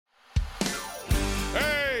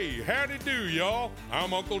howdy do, y'all.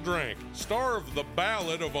 I'm Uncle Drank, star of The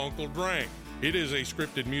Ballad of Uncle Drank. It is a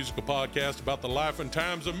scripted musical podcast about the life and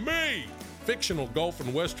times of me, fictional golf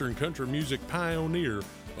and western country music pioneer,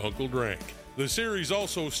 Uncle Drank. The series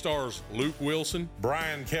also stars Luke Wilson,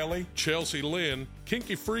 Brian Kelly, Chelsea Lynn,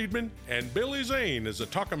 Kinky Friedman, and Billy Zane as a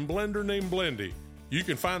talking blender named Blendy. You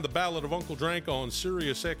can find The Ballad of Uncle Drank on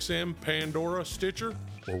SiriusXM, Pandora, Stitcher,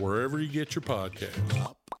 or wherever you get your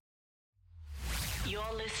podcasts. You're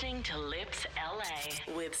listening to Lips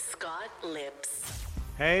LA with Scott Lips.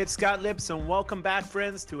 Hey, it's Scott Lips, and welcome back,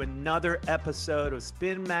 friends, to another episode of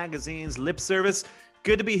Spin Magazine's Lip Service.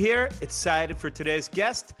 Good to be here. Excited for today's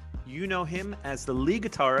guest. You know him as the lead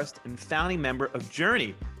guitarist and founding member of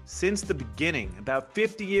Journey since the beginning. About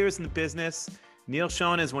 50 years in the business, Neal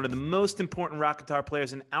Schon is one of the most important rock guitar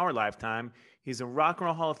players in our lifetime. He's a Rock and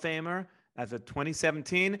Roll Hall of Famer. As of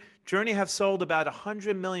 2017, Journey have sold about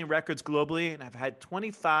 100 million records globally and have had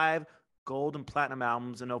 25 gold and platinum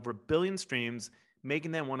albums and over 1 billion streams,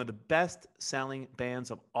 making them one of the best-selling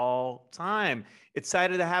bands of all time.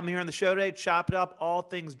 Excited to have him here on the show today. Chop it up, all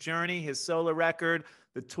things Journey, his solo record,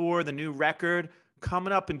 the tour, the new record.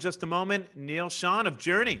 Coming up in just a moment, Neal Schon of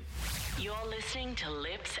Journey. You're listening to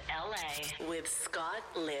Lips LA with Scott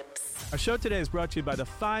Lips. Our show today is brought to you by the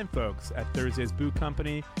fine folks at Thursday's Boot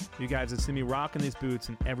Company. You guys have seen me rocking these boots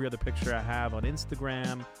in every other picture I have on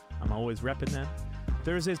Instagram. I'm always repping them.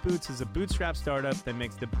 Thursday's Boots is a bootstrap startup that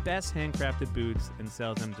makes the best handcrafted boots and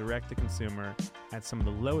sells them direct to consumer at some of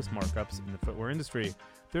the lowest markups in the footwear industry.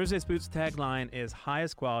 Thursday's Boots tagline is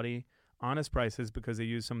highest quality, honest prices, because they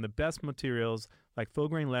use some of the best materials like full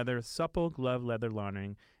grain leather, supple glove leather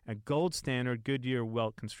lining, and gold standard Goodyear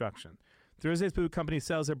welt construction. Thursday's Boot Company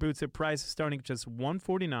sells their boots at prices starting at just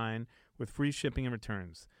 $149 with free shipping and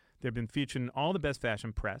returns. They've been featured in all the best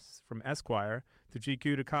fashion press, from Esquire to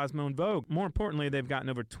GQ to Cosmo and Vogue. More importantly, they've gotten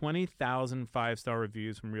over 20,000 five-star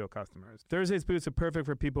reviews from real customers. Thursday's Boots are perfect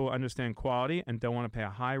for people who understand quality and don't want to pay a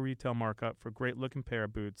high retail markup for great-looking pair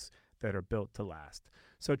of boots that are built to last.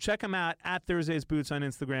 So check them out at Thursday's Boots on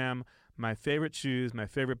Instagram. My favorite shoes, my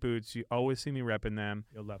favorite boots. You always see me repping them.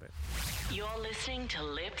 You'll love it. You're listening to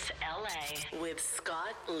Lips LA with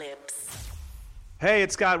Scott Lips. Hey,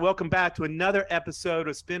 it's Scott. Welcome back to another episode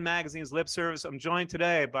of Spin Magazine's Lip Service. I'm joined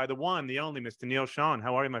today by the one, the only, Mr. Neal Schon.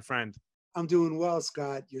 How are you, my friend? I'm doing well,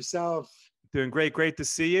 Scott. Yourself? Doing great. Great to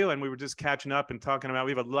see you. And we were just catching up and talking about,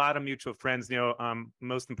 we have a lot of mutual friends.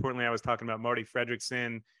 Most importantly, I was talking about Marty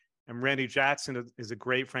Fredrickson, and Randy Jackson is a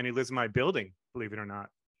great friend. He lives in my building, believe it or not.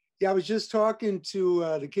 Yeah, I was just talking to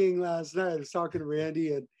the King last night. I was talking to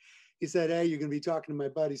Randy, and he said, hey, you're going to be talking to my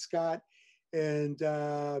buddy Scott. And,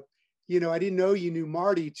 I didn't know you knew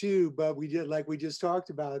Marty too, but we did, like we just talked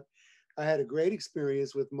about. I had a great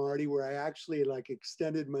experience with Marty where I actually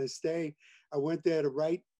extended my stay. I went there to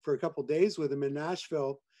write for a couple of days with him in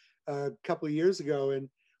Nashville a couple of years ago, and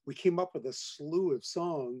we came up with a slew of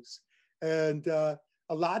songs. And a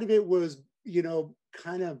lot of it was,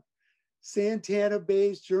 kind of Santana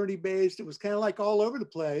based, Journey based. It was kind of like all over the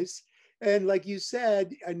place. And like you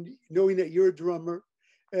said, and knowing that you're a drummer,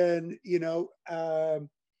 and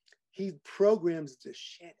he programs the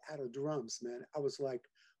shit out of drums, man. I was like,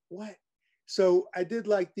 what? So I did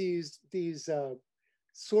these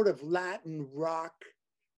sort of Latin rock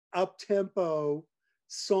up-tempo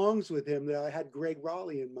songs with him that I had Greg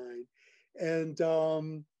Raleigh in mind.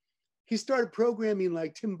 And he started programming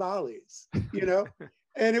like timbales,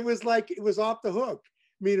 and it was off the hook.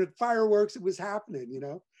 I mean, at fireworks, it was happening,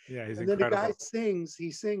 Yeah, he's and incredible. then the guy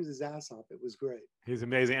sings his ass off. It was great. He's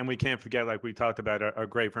amazing. And we can't forget, like we talked about, our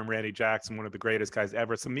great friend Randy Jackson, one of the greatest guys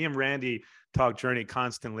ever. So me and Randy talk Journey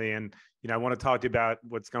constantly. And, I want to talk to you about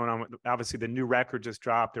what's going on. Obviously, the new record just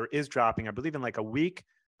dropped, or is dropping, I believe, in like a week.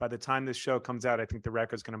 By the time this show comes out, I think the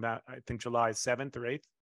record's going to be out, I think July 7th or 8th.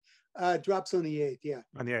 It drops on the 8th, yeah.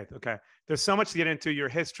 On the 8th, okay. There's so much to get into. Your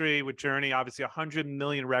history with Journey, obviously 100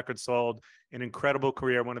 million records sold, an incredible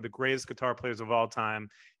career, one of the greatest guitar players of all time.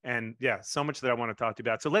 And yeah, so much that I want to talk to you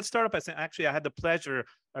about. So let's start up by saying, actually, I had the pleasure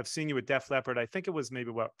of seeing you with Def Leppard. I think it was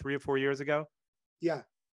maybe, 3 or 4 years ago? Yeah.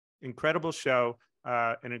 Incredible show,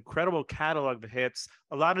 an incredible catalog of hits.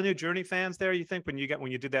 A lot of new Journey fans there, you think, when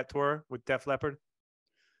you did that tour with Def Leppard?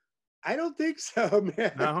 I don't think so,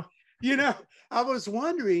 man. No? I was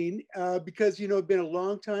wondering because, it'd been a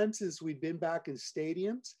long time since we'd been back in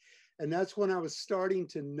stadiums. And that's when I was starting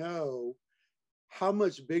to know how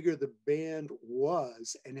much bigger the band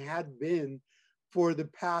was and had been for the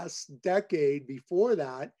past decade before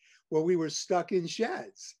that, where we were stuck in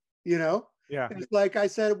sheds, Yeah. It's like I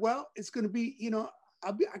said, well, it's going to be,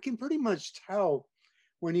 I can pretty much tell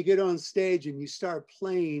when you get on stage and you start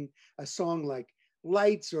playing a song like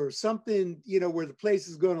lights or something, you know, where the place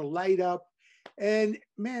is going to light up. And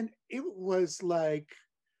man, it was like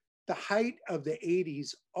the height of the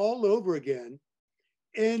 80s all over again.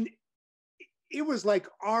 And it was like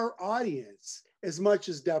our audience as much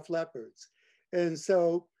as Def Leppard's. And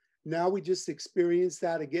so now we just experienced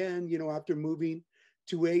that again, you know, after moving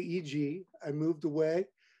to AEG. I moved away.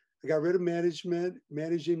 I got rid of management,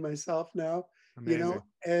 managing myself now, Amazing. you know,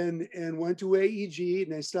 and went to AEG,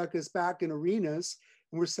 and they stuck us back in arenas,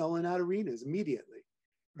 and we're selling out arenas immediately.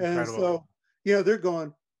 Incredible. And so, you know, they're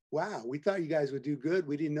going, wow, we thought you guys would do good.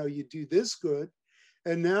 We didn't know you'd do this good.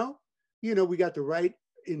 And now, you know, we got the right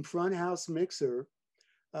in front house mixer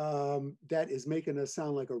that is making us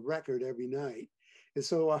sound like a record every night. And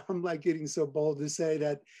so I'm like getting so bold to say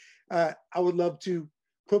that I would love to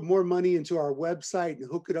put more money into our website and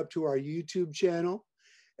hook it up to our YouTube channel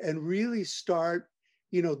and really start,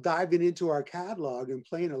 you know, diving into our catalog and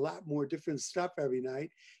playing a lot more different stuff every night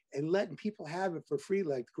and letting people have it for free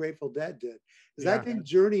like the Grateful Dead did. Because I think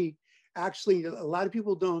Journey, actually, a lot of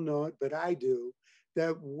people don't know it, but I do,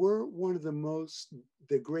 that we're one of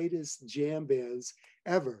the greatest jam bands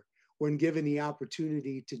ever when given the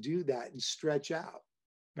opportunity to do that and stretch out.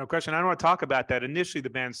 No question. I don't want to talk about that. Initially, the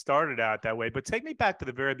band started out that way, but take me back to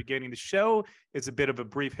the very beginning. The show is a bit of a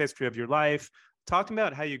brief history of your life. Talk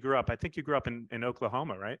about how you grew up. I think you grew up in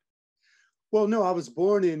Oklahoma, right? Well, no, I was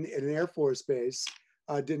born in an Air Force base.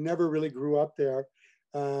 Never really grew up there.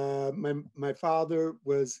 My father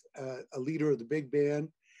was a leader of the big band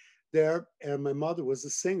there, and my mother was a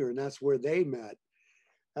singer, and that's where they met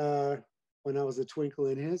when I was a twinkle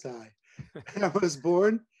in his eye. I was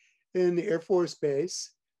born in the Air Force Base.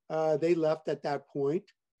 They left at that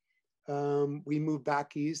point. We moved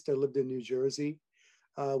back east. I lived in New Jersey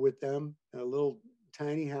with them, a little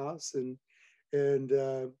tiny house, and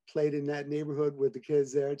played in that neighborhood with the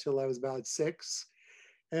kids there till I was about 6.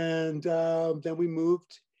 And then we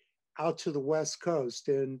moved out to the West Coast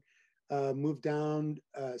and moved down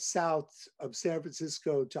south of San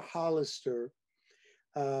Francisco to Hollister,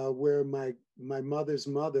 where my mother's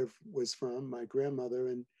mother was from, my grandmother,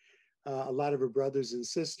 and a lot of her brothers and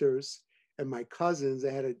sisters and my cousins.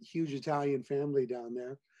 They had a huge Italian family down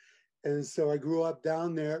there. And so I grew up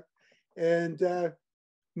down there. And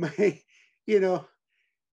you know,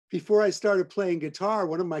 before I started playing guitar,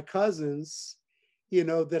 one of my cousins, you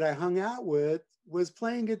know, that I hung out with was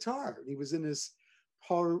playing guitar. He was in this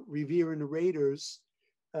Paul Revere and the Raiders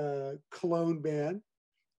Cologne band,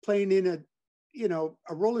 playing in a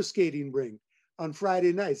roller skating rink on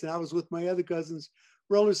Friday nights. And I was with my other cousins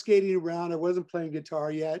roller skating around. I wasn't playing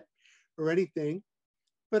guitar yet or anything,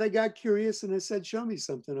 but I got curious and I said, show me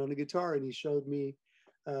something on the guitar. And he showed me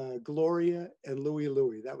Gloria and Louie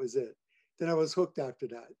Louie. That was it. Then I was hooked after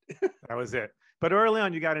that. That was it. But early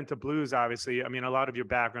on, you got into blues, obviously. I mean, a lot of your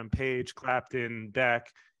background, Page, Clapton, Beck,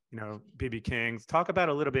 you know, B.B. King. Talk about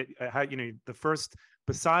a little bit how, you know, the first,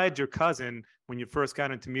 besides your cousin, when you first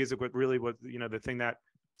got into music, what really was, you know, the thing that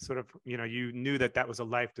sort of, you know, you knew that was a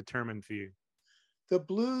life determined for you? The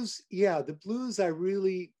blues, yeah, the blues I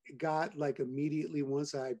really got like immediately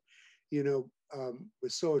once I, you know,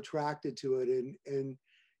 was so attracted to it. And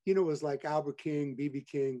you know, it was like Albert King, B.B.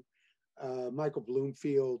 King, Michael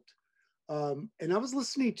Bloomfield. And I was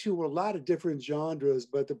listening to a lot of different genres,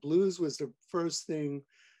 but the blues was the first thing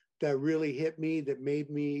that really hit me, that made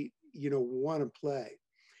me, you know, want to play.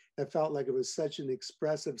 I felt like it was such an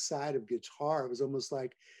expressive side of guitar. It was almost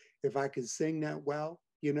like if I could sing that well,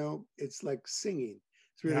 you know, it's like singing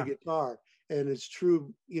through the guitar, and it's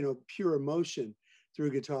true, you know, pure emotion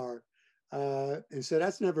through guitar. And so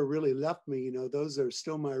that's never really left me, you know, those are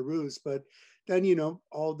still my roots. But then, you know,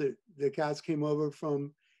 all the cats came over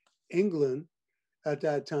from England at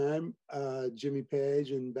that time, Jimmy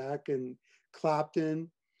Page and Beck and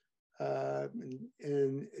Clapton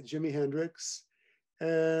and Jimi Hendrix.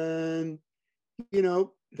 And, you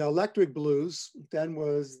know, the electric blues then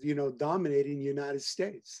was, you know, dominating the United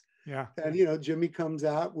States. Yeah. And, you know, Jimmy comes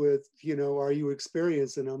out with, you know, Are You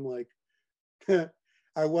Experienced? And I'm like,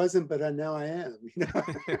 I wasn't, but now I am. You know?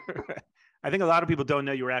 I think a lot of people don't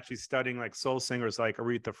know you were actually studying like soul singers like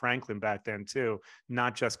Aretha Franklin back then too,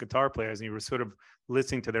 not just guitar players. And you were sort of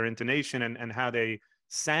listening to their intonation and how they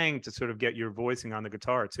sang to sort of get your voicing on the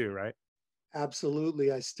guitar too, right?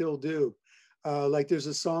 Absolutely. I still do. Like there's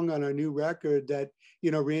a song on our new record that,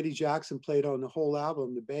 you know, Randy Jackson played on the whole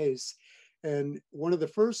album, the bass. And one of the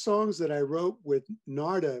first songs that I wrote with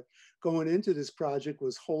Narda going into this project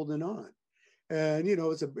was Holding On. And, you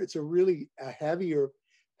know, it's a really a heavier,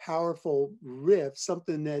 powerful riff,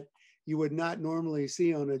 something that you would not normally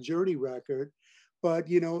see on a Journey record. But,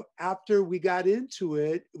 you know, after we got into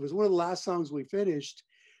it, it was one of the last songs we finished.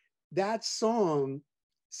 That song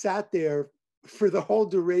sat there for the whole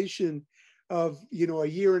duration of, you know, a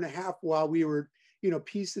year and a half while we were, you know,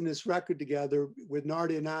 piecing this record together with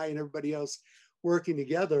Narda and I and everybody else working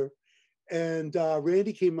together. And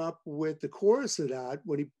Randy came up with the chorus of that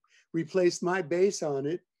when he replaced my bass on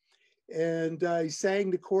it. And he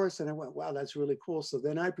sang the chorus, and I went, wow, that's really cool. So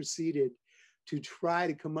then I proceeded to try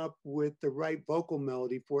to come up with the right vocal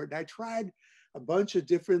melody for it. And I tried a bunch of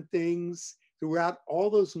different things throughout all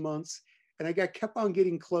those months, and I kept on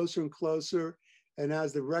getting closer and closer. And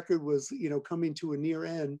as the record was, you know, coming to a near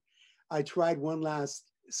end, I tried one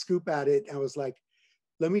last scoop at it. I was like,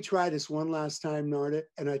 let me try this one last time, Narda.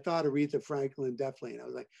 And I thought Aretha Franklin definitely. And I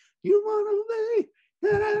was like, you want to be,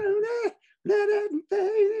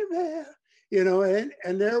 you know,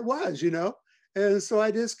 and there it was, you know. And so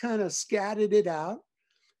I just kind of scattered it out.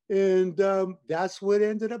 And that's what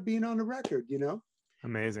ended up being on the record, you know.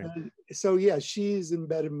 Amazing. And so, yeah, she's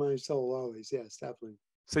embedded in my soul always. Yes, definitely.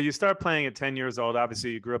 So you start playing at 10 years old.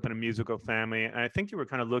 Obviously, you grew up in a musical family. And I think you were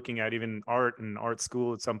kind of looking at even art and art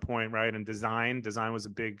school at some point, right? And design. Design was a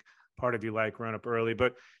big part of your life growing up early.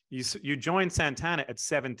 But you joined Santana at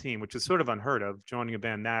 17, which is sort of unheard of, joining a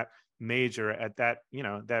band that major at that, you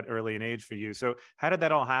know, that early an age for you. So how did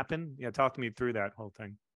that all happen? Yeah, talk to me through that whole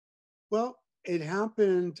thing. Well, it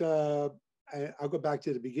happened, I'll go back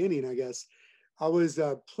to the beginning, I guess. I was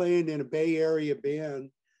playing in a Bay Area band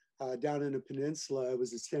down in the peninsula. It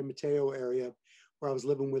was the San Mateo area where I was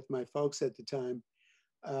living with my folks at the time.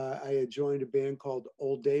 I had joined a band called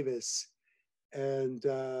Old Davis, and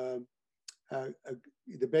the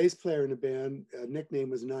bass player in the band, nickname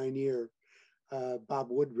was 9 Year, Bob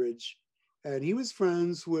Woodridge, and he was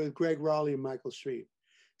friends with Greg Raleigh and Michael Street.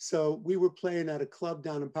 So we were playing at a club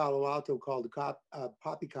down in Palo Alto called the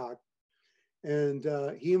Poppycock, and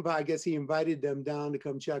I guess he invited them down to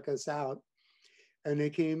come check us out. And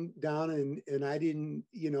they came down, and I didn't,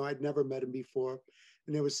 you know, I'd never met him before,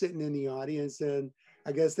 and they were sitting in the audience, and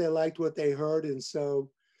I guess they liked what they heard, and so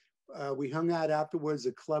we hung out afterwards.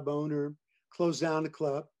 The club owner closed down the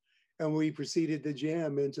club, and we proceeded to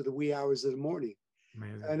jam into the wee hours of the morning.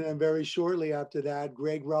 Amazing. And then very shortly after that,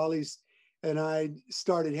 Greg Raleigh's and I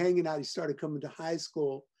started hanging out. He started coming to high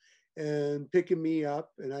school and picking me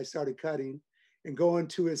up, and I started cutting and going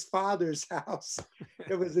to his father's house.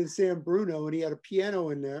 It was in San Bruno, and he had a piano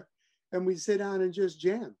in there, and we'd sit down and just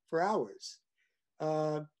jam for hours.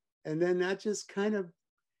 And then that just kind of,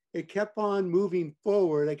 it kept on moving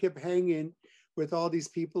forward. I kept hanging with all these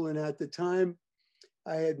people, and at the time,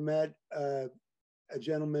 I had met a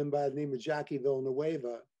gentleman by the name of Jackie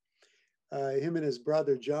Villanueva. Him and his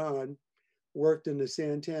brother, John, worked in the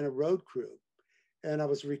Santana Road Crew. And I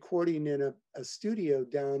was recording in a studio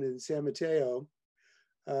down in San Mateo.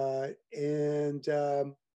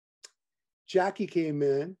 Jackie came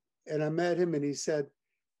in, and I met him, and he said,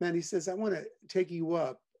 man, he says, I want to take you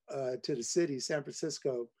up to the city, San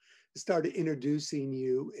Francisco, and started introducing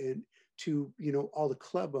you to, you know, all the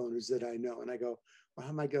club owners that I know. And I go, well,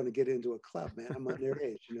 how am I going to get into a club, man? I'm on their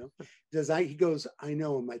age, you know? He goes, I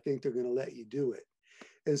know him. I think they're going to let you do it.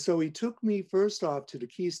 And so he took me first off to the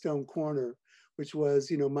Keystone Corner, which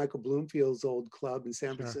was, you know, Michael Bloomfield's old club in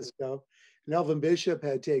San Francisco. And Elvin Bishop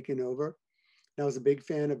had taken over. And I was a big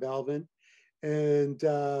fan of Elvin. And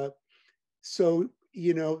so,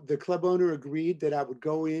 you know, the club owner agreed that I would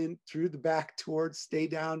go in through the back door, stay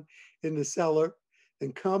down in the cellar,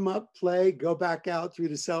 and come up, play, go back out through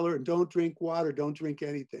the cellar, and don't drink water, don't drink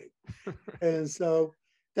anything. And so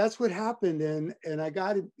that's what happened. And I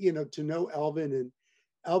got, you know, to know Elvin, and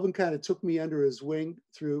Elvin kind of took me under his wing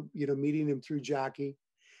through, you know, meeting him through Jackie.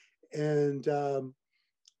 And,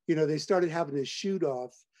 you know, they started having a shoot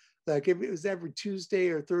off. Like it was every Tuesday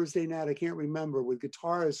or Thursday night, I can't remember, with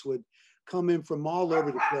guitarists would come in from all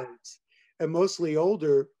over the place, and mostly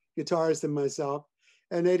older guitarists than myself.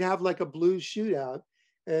 And they'd have like a blues shootout.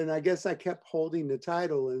 And I guess I kept holding the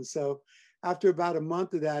title. And so after about a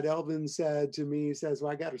month of that, Elvin said to me, he says,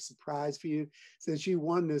 well, I got a surprise for you. Since you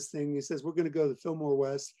won this thing, he says, we're going to go to Fillmore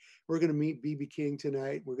West. We're going to meet B.B. King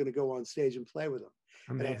tonight. We're going to go on stage and play with him.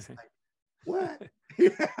 Amazing. Like, what?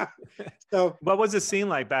 Yeah. So what was the scene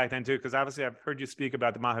like back then too? Because obviously I've heard you speak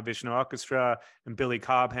about the Mahavishnu Orchestra and Billy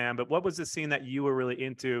Cobham, but what was the scene that you were really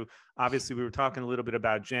into? Obviously we were talking a little bit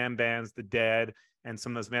about jam bands, The Dead, and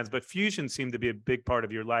some of those bands, but fusion seemed to be a big part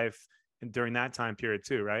of your life during that time period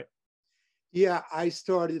too, right? Yeah, I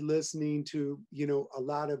started listening to, you know, a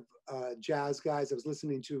lot of jazz guys. I was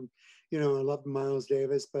listening to, you know, I loved Miles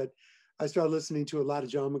Davis, but I started listening to a lot of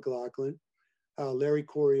John McLaughlin, Larry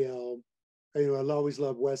Coryell, I'll always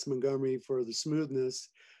love Wes Montgomery for the smoothness.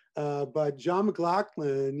 But John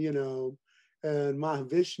McLaughlin, and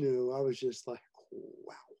Mahavishnu, I was just like,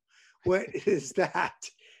 wow, what is that?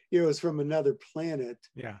 It's from another planet.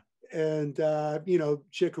 Yeah. And,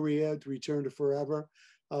 Chick Corea, Return to Forever.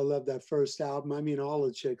 I love that first album. I mean, all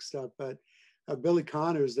the Chick stuff, but Billy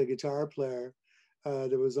Connors, the guitar player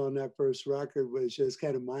that was on that first record, was just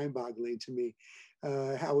kind of mind-boggling to me.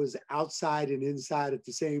 How it was outside and inside at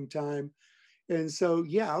the same time. And so,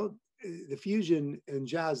 yeah, the fusion and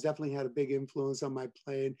jazz definitely had a big influence on my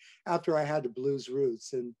playing after I had the blues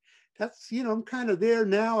roots. And that's, I'm kind of there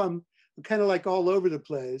now. I'm kind of like all over the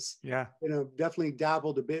place. Yeah. Definitely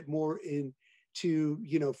dabbled a bit more into,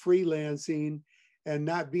 freelancing and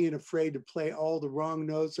not being afraid to play all the wrong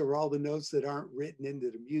notes or all the notes that aren't written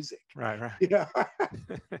into the music. Right. Yeah.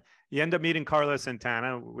 You end up meeting Carlos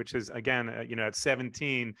Santana, which is, again, at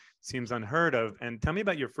 17 seems unheard of. And tell me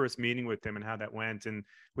about your first meeting with him and how that went. And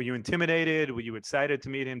were you intimidated? Were you excited to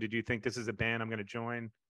meet him? Did you think, this is a band I'm going to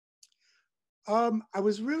join? I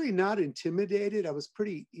was really not intimidated. I was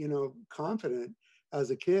pretty, confident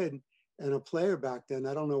as a kid and a player back then.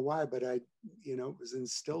 I don't know why, but it was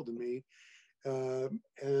instilled in me.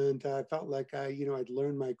 And I felt like I'd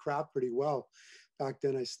learned my craft pretty well. Back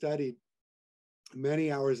then I studied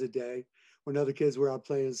many hours a day. When other kids were out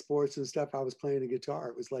playing sports and stuff, I was playing the guitar.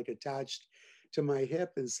 It was like attached to my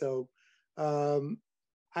hip. And so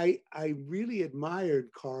I really admired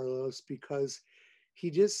Carlos because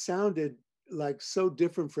he just sounded like so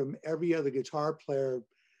different from every other guitar player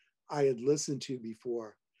I had listened to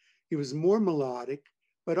before. He was more melodic,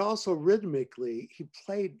 but also rhythmically, he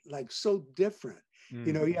played like so different.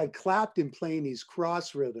 He had Clapton playing these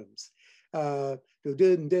cross rhythms, across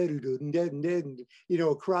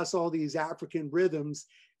all these African rhythms,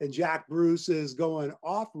 and Jack Bruce is going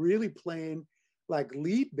off, really playing like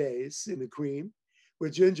lead bass in the Cream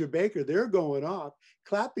with Ginger Baker. They're going off.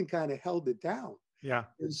 Clapton kind of held it down. Yeah.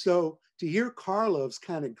 And so to hear Carlos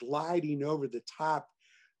kind of gliding over the top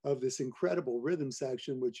of this incredible rhythm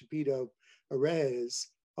section with Chapito Arraez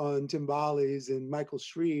on timbales and Michael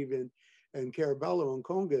Shreve and Carabello on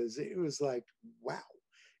congas, it was like, wow,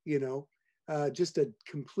 just a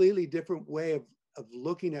completely different way of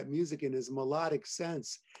looking at music in his melodic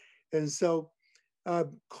sense. And so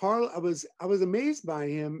Carl, I was amazed by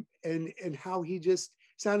him and how he just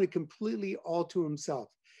sounded completely all to himself.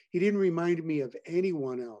 He didn't remind me of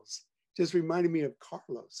anyone else, just reminded me of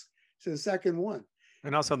Carlos. So the second one.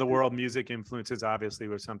 And also the world music influences obviously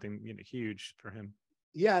were something huge for him.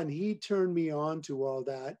 Yeah, and he turned me on to all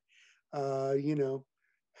that. I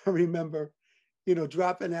remember,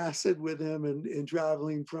 dropping acid with him and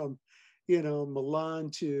traveling from,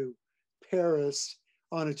 Milan to Paris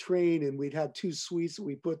on a train, and we'd have 2 suites that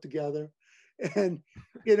we put together. And,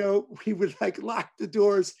 we would like lock the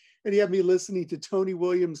doors, and he had me listening to Tony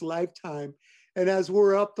Williams' Lifetime. And as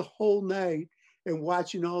we're up the whole night and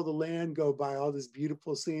watching all the land go by, all this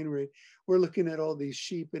beautiful scenery, we're looking at all these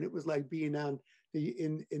sheep, and it was like being on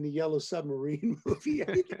in the Yellow Submarine movie.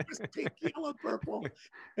 It was pink, yellow, purple.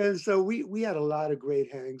 And so we had a lot of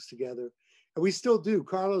great hangs together. And we still do.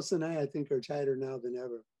 Carlos and I think, are tighter now than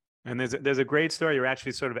ever. And there's a great story. You're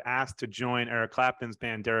actually sort of asked to join Eric Clapton's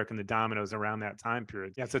band, Derek and the Dominoes, around that time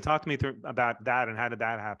period. Yeah, so talk to me about that and how did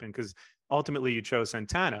that happen? Because ultimately you chose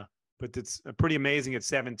Santana, but it's pretty amazing at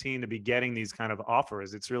 17 to be getting these kind of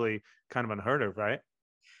offers. It's really kind of unheard of, right?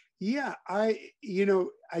 Yeah, I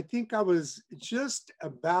think I was just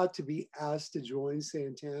about to be asked to join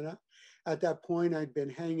Santana. At that point, I'd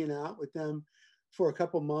been hanging out with them for a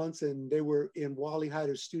couple months, and they were in Wally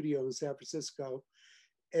Heider's studio in San Francisco,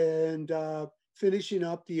 and finishing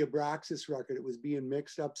up the Abraxas record. It was being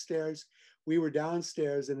mixed upstairs. We were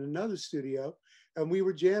downstairs in another studio, and we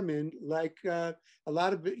were jamming like a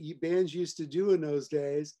lot of bands used to do in those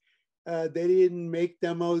days. They didn't make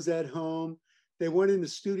demos at home. They went in the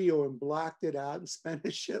studio and blocked it out and spent a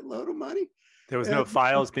shitload of money. There was no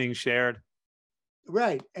files being shared.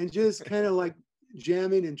 Right. And just kind of like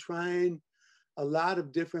jamming and trying a lot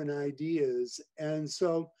of different ideas. And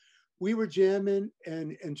so we were jamming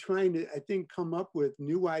and trying to, I think, come up with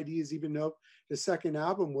new ideas, even though the second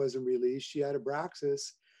album wasn't released. She had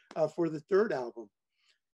Abraxas for the third album.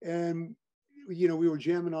 And, we were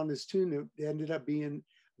jamming on this tune that ended up being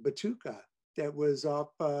Batuka, that was off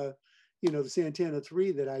the Santana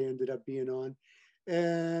 3 that I ended up being on.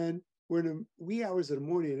 And we're in the wee hours of the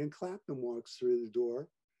morning, and Clapton walks through the door.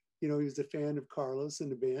 He was a fan of Carlos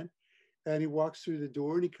and the band. And he walks through the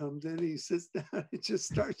door and he comes in and he sits down and just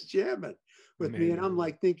starts jamming with me. And I'm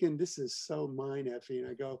like thinking, this is so mind effing.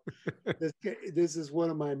 I go, this is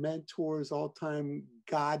one of my mentors, all-time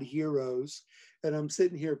God heroes. And I'm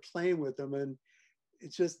sitting here playing with him and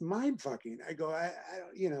it's just mind fucking. I go, I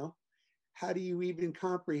don't, how do you even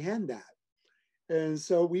comprehend that? And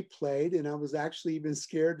so we played and I was actually even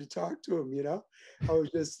scared to talk to him, I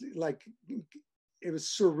was just like, it was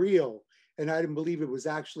surreal. And I didn't believe it was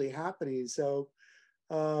actually happening. So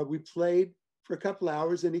we played for a couple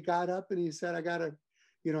hours and he got up and he said, I got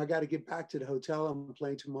to get back to the hotel. I'm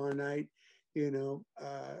playing tomorrow night,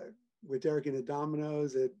 with Derek and the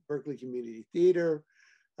Dominoes at Berkeley Community Theater.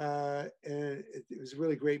 And it was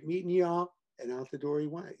really great meeting y'all. And out the door he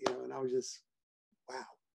went, and I was just, wow,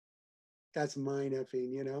 that's mind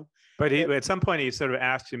effing, But at some point he sort of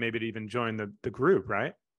asked you maybe to even join the group,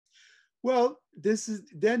 right? Well,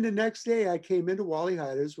 then the next day I came into Wally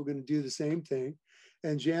Heider's. We're going to do the same thing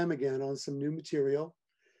and jam again on some new material.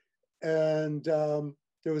 And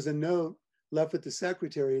there was a note left with the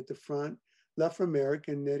secretary at the front, left from Eric,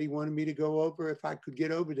 and that he wanted me to go over if I could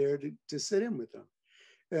get over there to sit in with him.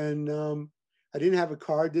 And I didn't have a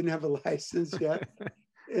card, didn't have a license yet.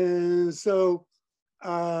 And so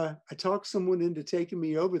I talked someone into taking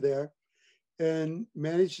me over there and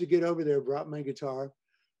managed to get over there, brought my guitar,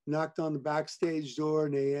 knocked on the backstage door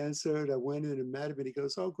and they answered. I went in and met him and he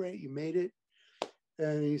goes, oh, great, you made it.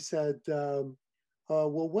 And he said, well,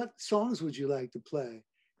 what songs would you like to play?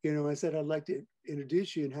 I said, I'd like to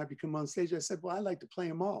introduce you and have you come on stage. I said, well, I like to play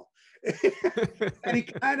them all. And he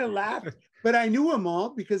kind of laughed, but I knew them all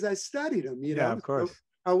because I studied them, Yeah, of course. So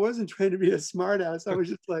I wasn't trying to be a smart ass. I was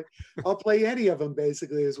just like, I'll play any of them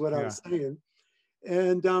basically is what I was saying.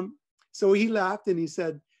 And so he laughed and he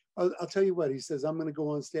said, I'll tell you what, he says, I'm going to go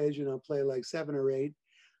on stage and I'll play like 7 or 8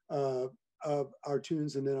 of our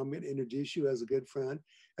tunes. And then I'm going to introduce you as a good friend.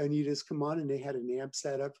 And you just come on. And they had an amp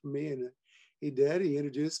set up for me. And he did. He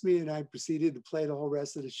introduced me and I proceeded to play the whole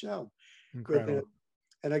rest of the show. Incredible.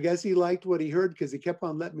 And I guess he liked what he heard because he kept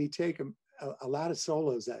on letting me take a lot of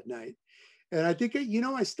solos that night. And I think,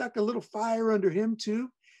 I stuck a little fire under him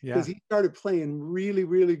too, because he started playing really,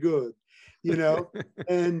 really good.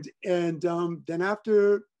 And then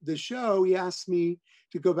after the show, he asked me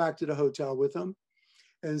to go back to the hotel with him.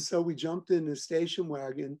 And so we jumped in the station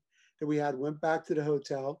wagon that we had, went back to the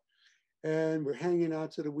hotel, and we're hanging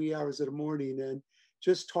out to the wee hours of the morning and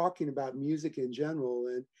just talking about music in general.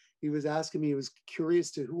 And he was asking me, he was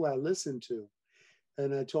curious to who I listened to.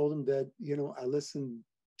 And I told him that, I listened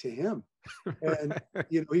to him. And,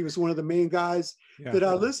 he was one of the main guys that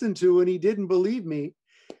I listened to, and he didn't believe me.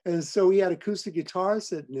 And so he had acoustic guitar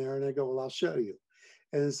sitting there and I go, well, I'll show you.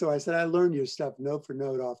 And so I said, I learned your stuff note for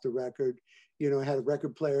note off the record. I had a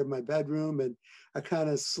record player in my bedroom and I kind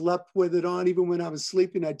of slept with it on. Even when I was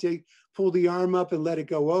sleeping, I'd pull the arm up and let it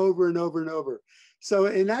go over and over and over. So,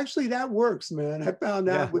 and actually that works, man. I found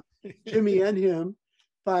out with Jimmy and him,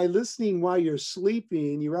 by listening while you're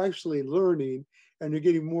sleeping, you're actually learning and you're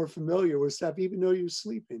getting more familiar with stuff, even though you're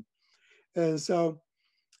sleeping. And so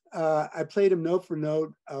I played him note for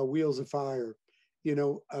note, Wheels of Fire,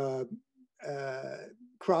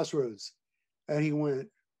 Crossroads. And he went,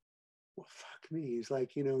 well, fuck me. He's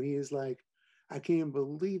like, he is like, I can't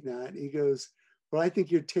believe that. He goes, well, I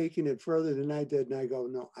think you're taking it further than I did. And I go,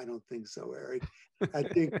 no, I don't think so, Eric. I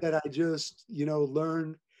think that I just,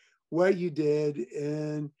 learned what you did.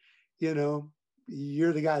 And,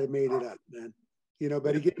 you're the guy that made it up, man.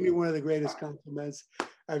 But he gave me one of the greatest compliments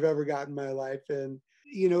I've ever got in my life. And,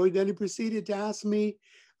 then he proceeded to ask me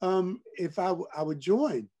if I would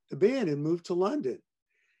join the band and move to London.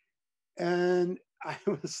 And I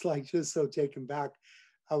was like, just so taken back.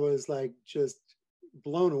 I was like, just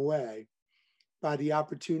blown away by the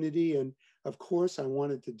opportunity. And of course I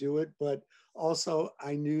wanted to do it, but also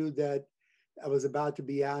I knew that I was about to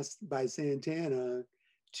be asked by Santana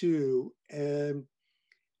too. And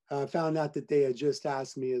I found out that they had just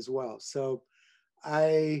asked me as well. So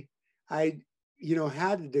I had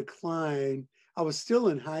to decline. I was still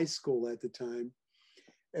in high school at the time.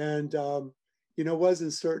 And,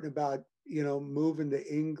 wasn't certain about, moving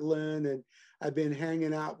to England. And I've been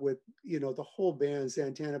hanging out with, the whole band,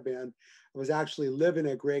 Santana Band. I was actually living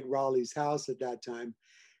at Greg Raleigh's house at that time.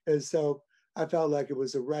 And so I felt like it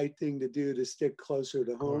was the right thing to do to stick closer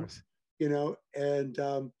to home, and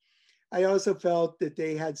I also felt that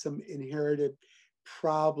they had some inherited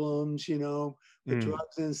problems, with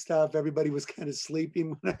drugs and stuff. Everybody was kind of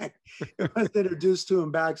sleeping when I was introduced to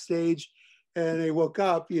them backstage, and they woke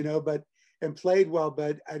up, and played well,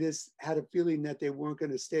 but I just had a feeling that they weren't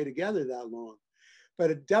going to stay together that long.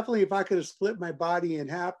 But definitely, if I could have split my body in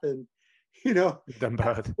half and you know, Done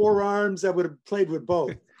both. 4 arms, I would have played with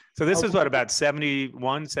both. So this is what, about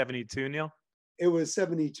 71, 72, Neil? It was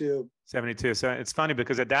 72. 72. So it's funny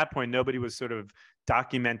because at that point, nobody was sort of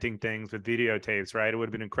documenting things with videotapes, right? It would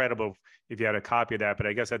have been incredible if you had a copy of that, but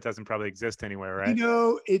I guess that doesn't probably exist anywhere, right? You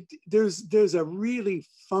know, there's a really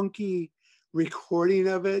funky recording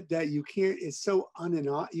of it that you can't, it's so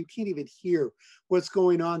you can't even hear what's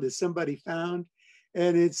going on that somebody found.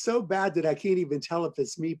 And it's so bad that I can't even tell if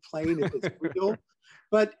it's me playing, if it's real,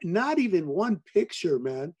 but not even one picture,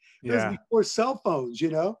 man. It was before cell phones, you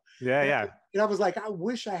know? Yeah. And I was like, I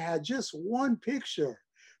wish I had just one picture.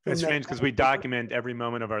 It's strange because we document every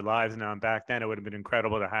moment of our lives now, and back then it would have been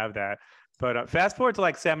incredible to have that. But fast forward to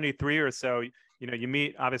like 73 or so, you know, you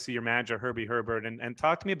meet obviously your manager, Herbie Herbert, and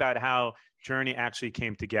talk to me about how Journey actually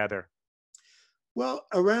came together. Well,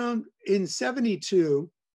 around in 72,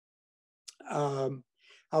 I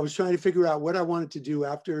was trying to figure out what I wanted to do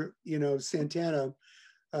after, you know, Santana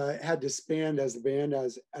had disbanded as the band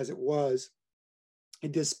as it was.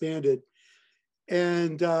 It disbanded.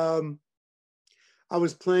 And I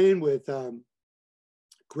was playing with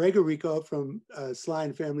Greg Errico from Sly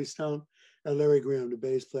and Family Stone and Larry Graham, the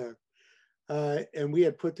bass player. And we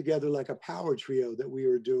had put together like a power trio that we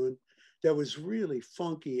were doing that was really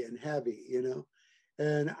funky and heavy, you know.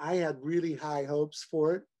 And I had really high hopes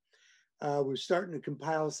for it. We're starting to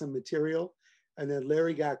compile some material. And then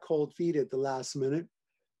Larry got cold feet at the last minute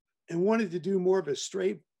and wanted to do more of a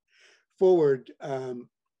straightforward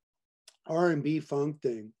R&B funk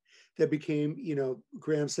thing that became, you know,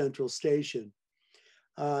 Graham Central Station.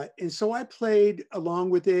 And so I played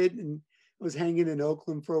along with it and was hanging in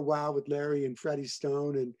Oakland for a while with Larry and Freddie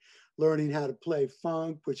Stone and learning how to play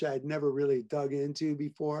funk, which I had never really dug into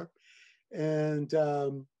before. And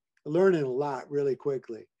learning a lot really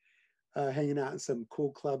quickly, hanging out in some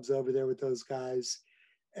cool clubs over there with those guys.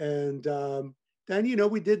 And then, you know,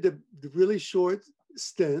 we did the really short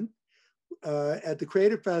stint at the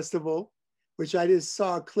Creative Festival, which I just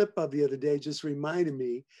saw a clip of the other day, just reminded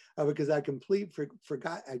me of it because I completely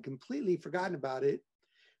forgotten about it.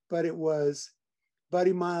 But it was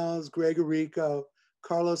Buddy Miles, Greg Errico,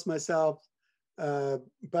 Carlos, myself,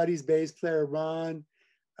 Buddy's bass player, Ron,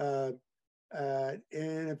 and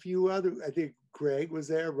a few other, I think Greg was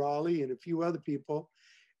there, Raleigh, and a few other people,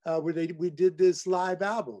 where we did this live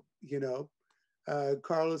album, you know,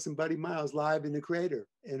 Carlos and Buddy Miles live in the crater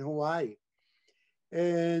in Hawaii.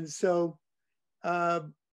 And so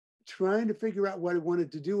trying to figure out what I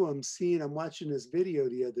wanted to do, I'm watching this video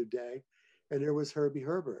the other day, and there was Herbie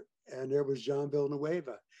Herbert, and there was John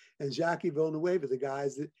Villanueva and Jackie Villanueva, the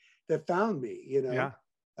guys that found me, you know.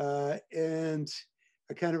 Yeah. And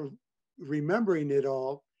I kind of remembering it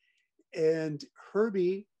all. And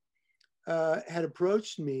Herbie had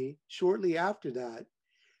approached me shortly after that.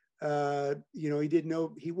 You know, he didn't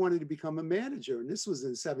know, he wanted to become a manager. And this was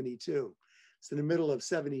in 72. It's in the middle of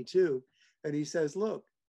 72. And he says, look,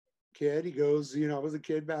 kid, he goes, you know, I was a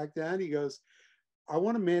kid back then. He goes, I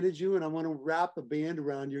want to manage you and I want to wrap a band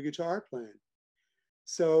around your guitar playing.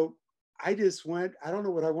 So I just went, I don't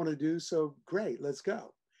know what I want to do. So great, let's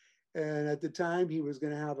go. And at the time he was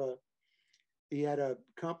going to have he had a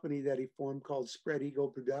company that he formed called Spread Eagle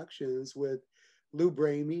Productions with Lou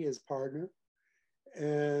Bramey, his partner.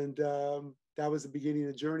 And that was the beginning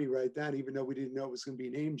of the Journey right then, even though we didn't know it was going to be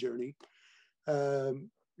named Journey.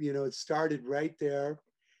 You know, it started right there.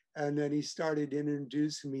 And then he started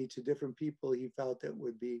introducing me to different people he felt that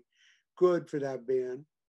would be good for that band,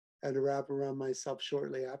 and to wrap around myself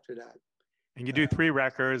shortly after that. And you do 3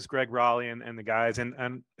 records, Greg Raleigh and the guys,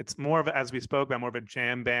 and it's more of, as we spoke about, more of a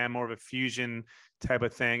jam band, more of a fusion type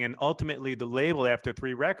of thing. And ultimately the label after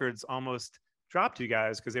 3 records almost dropped you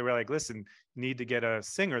guys because they were like, listen, you need to get a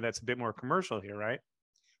singer that's a bit more commercial here, right?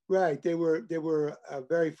 Right. They were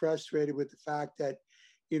very frustrated with the fact that,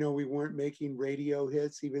 you know, we weren't making radio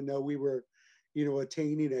hits, even though we were, you know,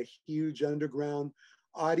 attaining a huge underground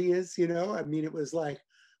audience. You know, I mean, it was like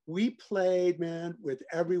we played, man, with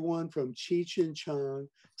everyone from Cheech and Chong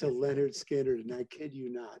to Leonard Skinner, and I kid you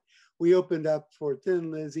not. We opened up for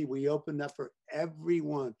Thin Lizzy. We opened up for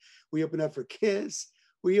everyone. We opened up for Kiss.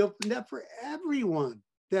 We opened up for everyone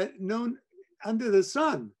that known under the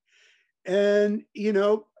sun. And, you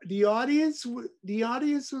know, the audience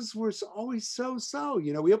was always so,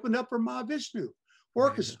 you know, we opened up for Mahavishnu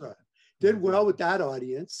Orchestra, did well with that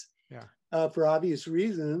audience, for obvious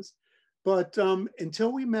reasons. But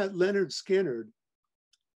until we met Leonard Skinner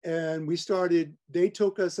and they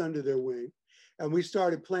took us under their wing and we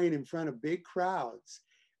started playing in front of big crowds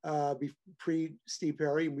pre-Steve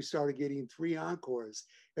Perry, and we started getting 3 encores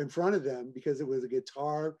in front of them because it was a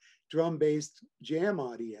guitar, drum-based jam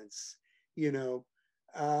audience. you know,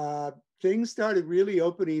 things started really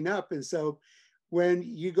opening up. And so when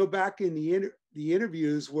you go back in the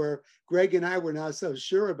interviews where Greg and I were not so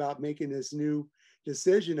sure about making this new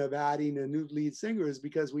decision of adding a new lead singer, is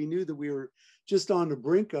because we knew that we were just on the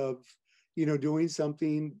brink of, you know, doing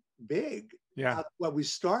something big. Yeah. What we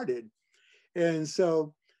started. And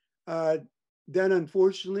so then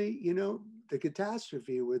unfortunately, you know, the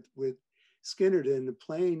catastrophe with Skinnerton, the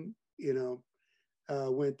plane, you know,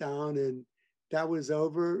 went down, and that was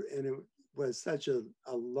over. And it was such a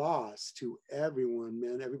loss to everyone,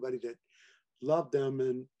 man, everybody that loved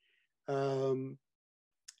them. And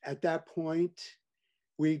at that point,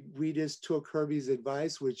 we just took Herbie's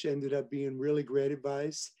advice, which ended up being really great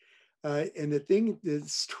advice. And the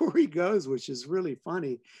story goes, which is really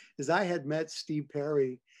funny, is I had met Steve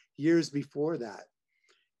Perry years before that.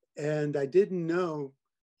 And I didn't know,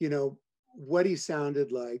 you know, what he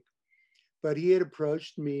sounded like, but he had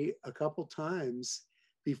approached me a couple times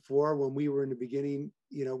before when we were in the beginning,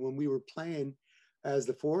 you know, when we were playing as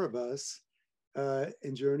the four of us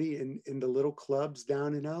in Journey in the little clubs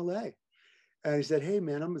down in LA. And he said, hey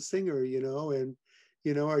man, I'm a singer, you know, and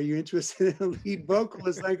you know, are you interested in a lead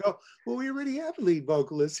vocalist? And I go, well, we already have a lead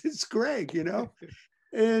vocalist. It's Greg, you know?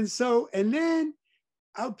 And so, and then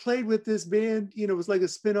I played with this band, you know, it was like a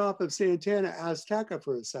spinoff of Santana, Azteca,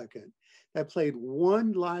 for a second. I played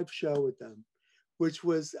one live show with them, which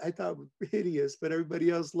was, I thought, hideous, but everybody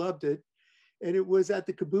else loved it. And it was at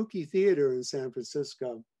the Kabuki Theater in San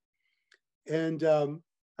Francisco. And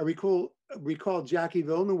I recall Jackie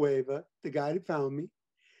Villanueva, the guy that found me,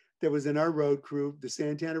 that was in our road crew, the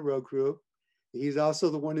Santana road crew. He's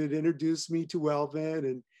also the one that introduced me to Elvin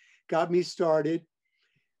and got me started.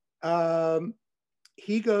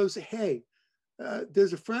 He goes, hey,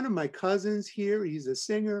 there's a friend of my cousin's here. He's a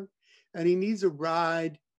singer and he needs a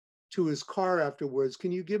ride to his car afterwards.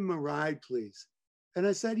 Can you give him a ride, please? And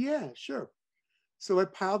I said, yeah, sure. So I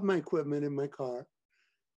piled my equipment in my car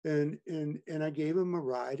and I gave him a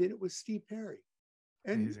ride, and it was Steve Perry.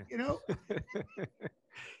 And, Amazing. you know,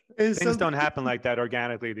 and things don't happen like that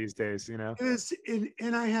organically these days, you know?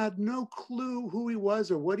 And I had no clue who he was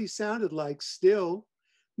or what he sounded like. Still,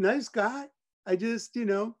 nice guy. I just, you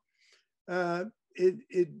know,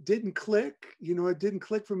 it didn't click. You know, it didn't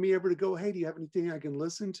click for me ever to go, hey, do you have anything I can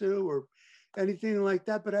listen to or anything like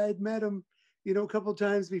that? But I had met him, you know, a couple of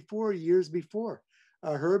times before, years before.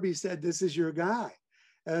 Herbie said, this is your guy.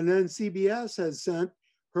 And then CBS has sent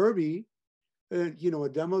Herbie, you know, a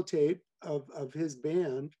demo tape of his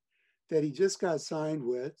band that he just got signed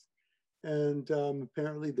with. And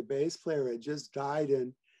apparently the bass player had just died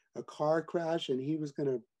in a car crash, and he was going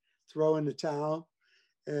to throw in the towel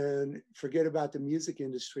and forget about the music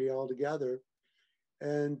industry altogether.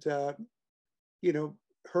 And, you know,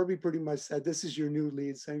 Herbie pretty much said, this is your new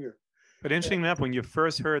lead singer. But interesting enough, when you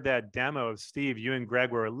first heard that demo of Steve, you and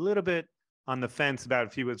Greg were a little bit on the fence about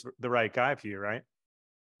if he was the right guy for you, right?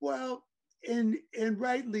 Well, and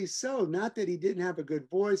rightly so. Not that he didn't have a good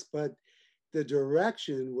voice, but the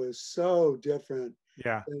direction was so different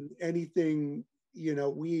than anything, you know,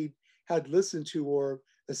 we had listened to or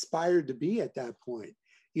aspired to be at that point,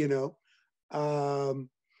 you know.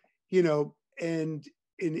 You know, and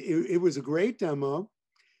it was a great demo.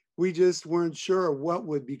 We just weren't sure what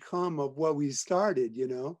would become of what we started, you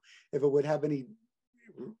know, if it would have any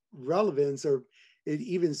relevance or it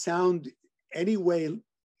even sound any way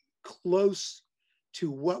close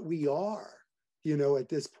to what we are, you know, at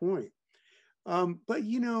this point. But,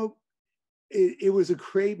 you know, it was a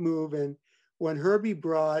great move. And when Herbie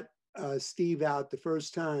brought Steve out the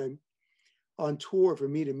first time on tour for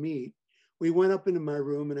me to meet, we went up into my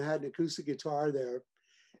room and I had an acoustic guitar there.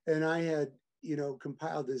 And I had, you know,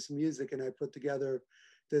 compiled this music, and I put together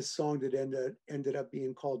this song that ended up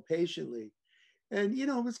being called Patiently. And, you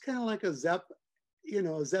know, it was kind of like a Zepp,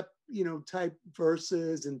 type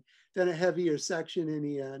verses, and then a heavier section in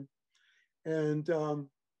the end. And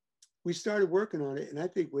we started working on it. And I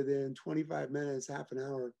think within 25 minutes, half an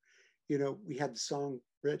hour, you know, we had the song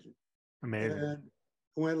written. Amazing. And it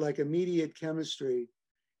went like immediate chemistry.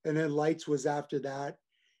 And then Lights was after that.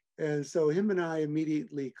 And so him and I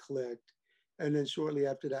immediately clicked. And then shortly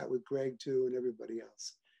after that with Greg too, and everybody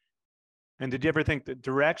else. And did you ever think that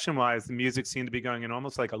direction-wise, the music seemed to be going in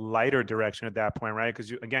almost like a lighter direction at that point, right? Because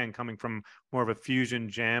you, again, coming from more of a fusion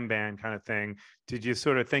jam band kind of thing, did you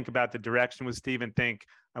sort of think about the direction with Steve and think,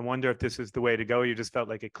 I wonder if this is the way to go? Or you just felt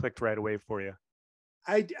like it clicked right away for you?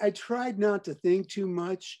 I tried not to think too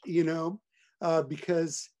much, you know,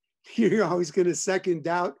 because you're always going to second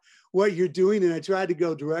doubt what you're doing. And I tried to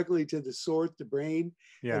go directly to the source, the brain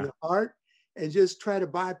and the heart, and just try to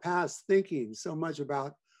bypass thinking so much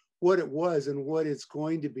about what it was and what it's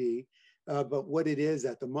going to be, but what it is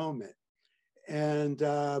at the moment. And,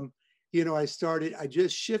 I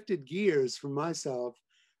just shifted gears for myself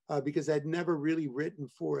because I'd never really written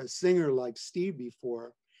for a singer like Steve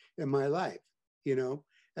before in my life,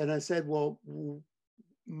 and I said, well,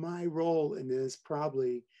 my role in this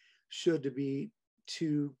probably should be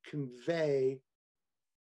to convey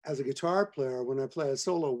as a guitar player when I play a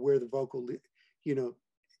solo where the vocal,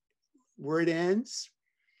 where it ends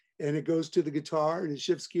and it goes to the guitar and it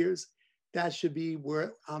shifts gears. That should be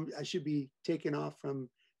where I should be taking off from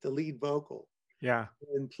the lead vocal. Yeah.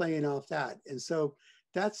 And playing off that. And so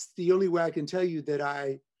that's the only way I can tell you that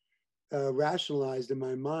I rationalized in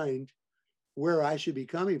my mind where I should be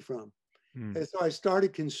coming from. And so I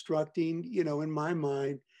started constructing, in my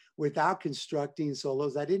mind, without constructing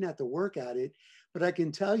solos. I didn't have to work at it, but I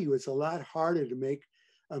can tell you it's a lot harder to make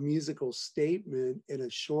a musical statement in a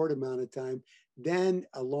short amount of time than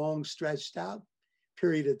a long stretched out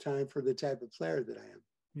period of time for the type of player that I am.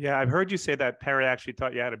 Yeah, I've heard you say that Perry actually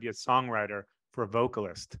taught you how to be a songwriter for a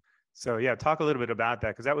vocalist. So yeah, talk a little bit about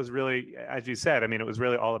that, because that was really, as you said, I mean, it was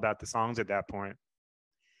really all about the songs at that point.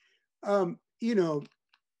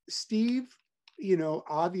 Steve,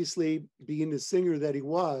 obviously being the singer that he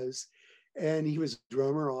was, and he was a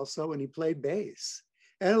drummer also, and he played bass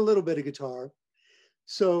and a little bit of guitar.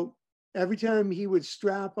 So every time he would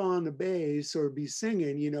strap on the bass or be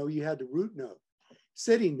singing, you had the root note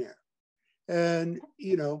sitting there. And,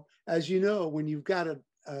 as you know, when you've got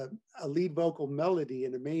a lead vocal melody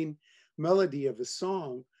and a main melody of a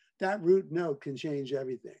song, that root note can change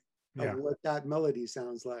everything of what that melody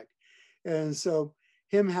sounds like. And so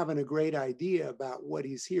him having a great idea about what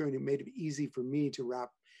he's hearing, it made it easy for me to wrap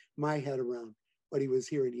my head around what he was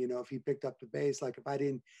hearing. If he picked up the bass, like if I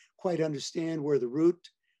didn't quite understand where the root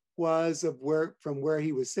was from where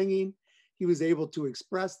he was singing, he was able to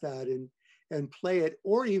express that and play it,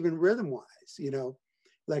 or even rhythm wise,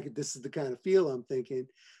 like this is the kind of feel I'm thinking.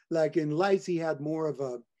 Like in Lights, he had more of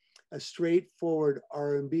a straightforward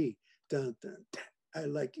R&B, dun, dun, dun. I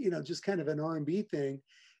like, just kind of an R&B thing.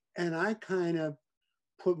 And I kind of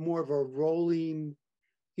put more of a rolling,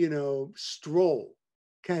 stroll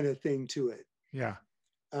kind of thing to it. Yeah.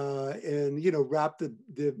 And, wrap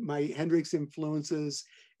my Hendrix influences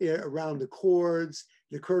around the chords,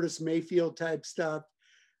 the Curtis Mayfield type stuff.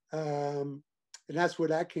 And that's where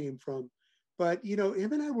that came from. But,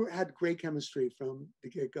 him and I had great chemistry from the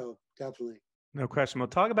get-go, definitely. No question. We'll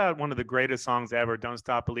talk about one of the greatest songs ever, Don't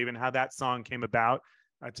Stop Believing, how that song came about.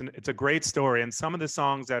 It's a great story. And some of the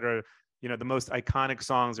songs that are, the most iconic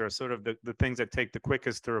songs are sort of the things that take the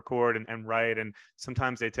quickest to record and write. And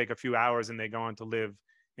sometimes they take a few hours and they go on to live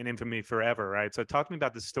in infamy forever, right? So talk to me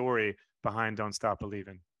about the story behind Don't Stop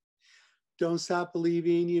Believing. Don't Stop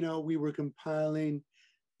Believing, we were compiling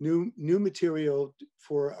new material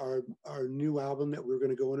for our new album that we were going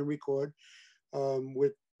to go in and record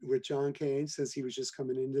with John Kane, since he was just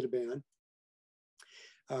coming into the band.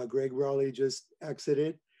 Greg Rowley just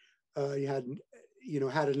exited. He had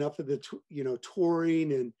enough of the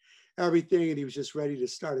touring and everything, and he was just ready to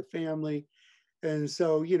start a family. And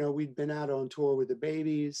so we'd been out on tour with the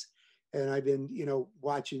Babies, and I've been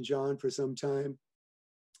watching John for some time.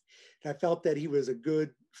 And I felt that he was a good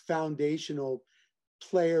foundational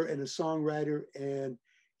player and a songwriter, and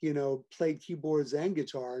played keyboards and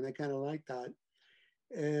guitar, and I kind of liked that.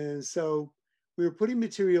 And so we were putting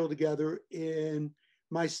material together in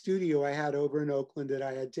my studio I had over in Oakland that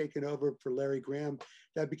I had taken over for Larry Graham.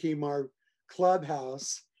 That became our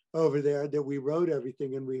clubhouse over there, that we wrote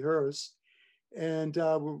everything and rehearsed. And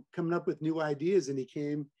we're coming up with new ideas, and he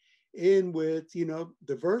came in with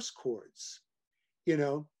the verse chords,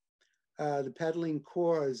 the pedaling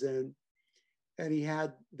chords, and he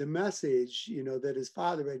had the message, that his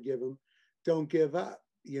father had given him: don't give up,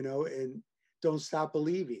 and don't stop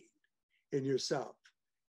believing in yourself.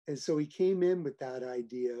 And so he came in with that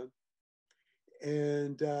idea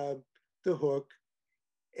and the hook,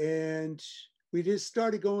 and we just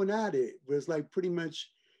started going at it. It was like pretty much,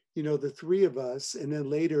 the three of us, and then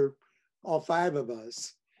later all five of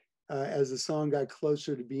us, as the song got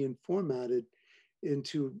closer to being formatted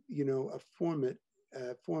into, a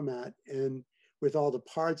format, and with all the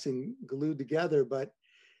parts and glued together. But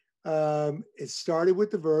it started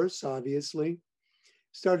with the verse, obviously.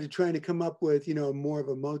 Started trying to come up with, more of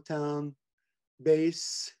a Motown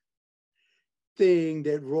bass thing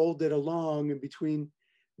that rolled it along. And between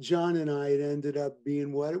John and I, it ended up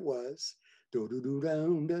being what it was. And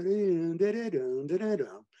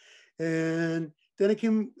then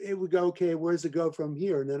it would go, okay, where's it go from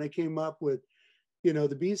here? And then I came up with,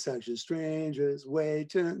 the B section, strangers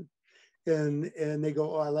waiting. And they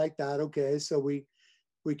go, oh, I like that. Okay. So we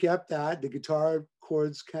kept that. The guitar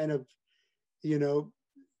chords kind of, you know,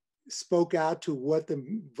 spoke out to what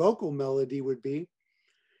the vocal melody would be.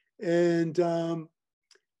 And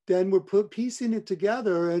then we're piecing it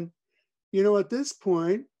together. And, you know, at this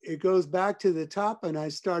point, it goes back to the top, and I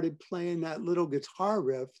started playing that little guitar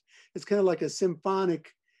riff. It's kind of like a symphonic,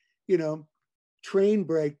 you know, train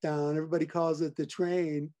breakdown. Everybody calls it the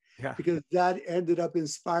train, because that ended up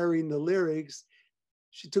inspiring the lyrics.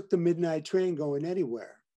 She took the midnight train going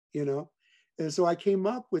anywhere, you know? And so I came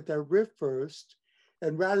up with that riff first.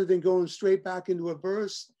 And rather than going straight back into a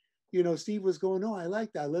verse, you know, Steve was going, oh, I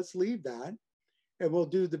like that. Let's leave that. And we'll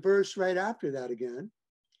do the verse right after that again.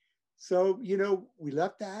 So, you know, we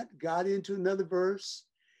left that, got into another verse,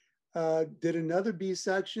 did another B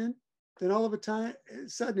section. Then all of a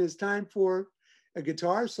sudden it's time for a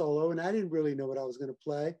guitar solo. And I didn't really know what I was going to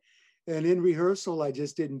play. And in rehearsal, I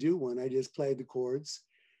just didn't do one. I just played the chords.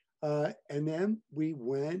 And then we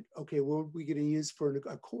went, okay, what are we going to use for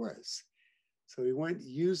a chorus? So we went,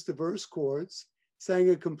 used the verse chords, sang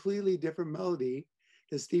a completely different melody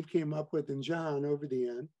that Steve came up with and John over the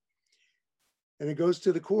end. And it goes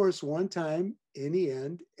to the chorus one time in the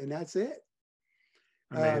end, and that's it.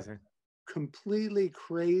 Amazing. Completely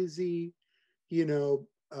crazy, you know,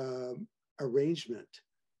 arrangement.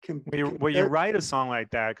 When you write a song like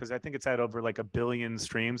that, because I think it's had over like 1 billion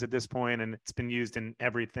streams at this point, and it's been used in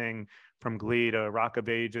everything from Glee to Rock of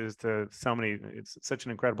Ages to so many. It's such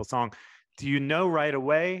an incredible song. Do you know right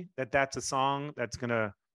away that that's a song that's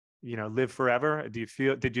gonna, you know, live forever?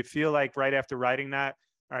 Did you feel like right after writing that,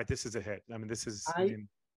 all right, this is a hit? I mean, this is.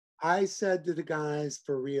 I said to the guys,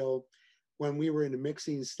 for real, when we were in the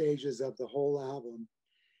mixing stages of the whole album,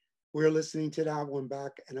 we were listening to that one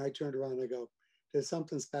back, and I turned around and I go, there's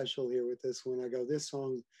something special here with this one. I go, this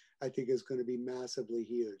song I think is going to be massively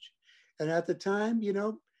huge. And at the time, you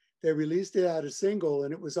know, they released it as a single,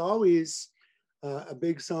 and it was always a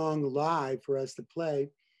big song live for us to play.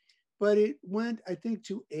 But it went, I think,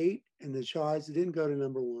 to 8 in the charts. It didn't go to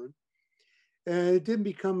number 1. And it didn't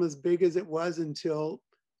become as big as it was until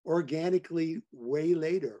organically way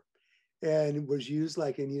later. And it was used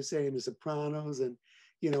like, and you say, in The Sopranos and,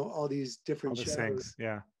 you know, all these different shows. Things,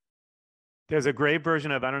 yeah. There's a great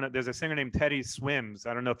version of, I don't know, there's a singer named Teddy Swims.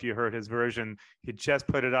 I don't know if you heard his version. He just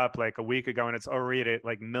put it up like a week ago, and it's already at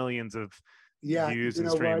like millions of views and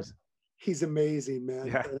streams. What? He's amazing, man.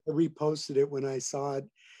 Yeah. I reposted it when I saw it.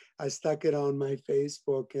 I stuck it on my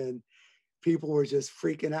Facebook, and people were just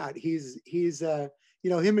freaking out. He's you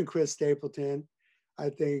know, him and Chris Stapleton, I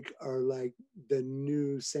think, are like the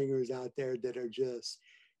new singers out there that are just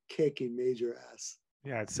kicking major ass.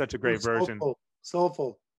 Yeah, it's such a great version.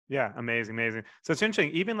 Soulful. Yeah, amazing. So it's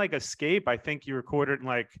interesting. Even like Escape, I think you recorded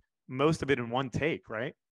like most of it in one take,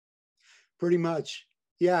 right? Pretty much.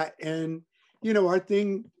 Yeah. And, you know, our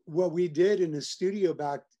thing, what we did in the studio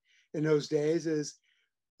back in those days is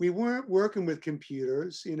we weren't working with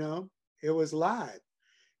computers, you know, it was live.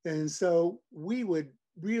 And so we would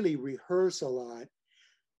really rehearse a lot,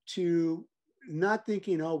 to not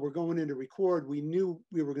thinking, oh, we're going in to record. We knew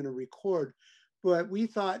we were going to record, but we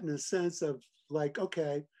thought in a sense of like,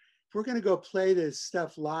 okay, if we're going to go play this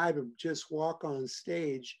stuff live and just walk on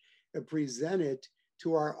stage and present it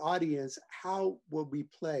to our audience, how will we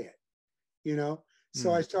play it? You know?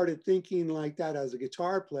 So I started thinking like that as a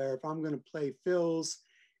guitar player. If I'm going to play fills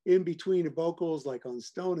in between the vocals, like on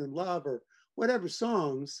Stone in Love or whatever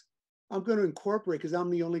songs, I'm going to incorporate, because I'm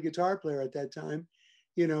the only guitar player at that time,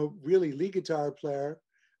 you know, really lead guitar player,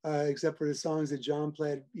 except for the songs that John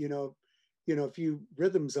played, you know, a few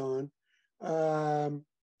rhythms on.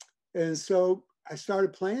 And so I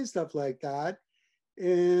started playing stuff like that,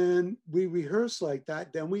 and we rehearsed like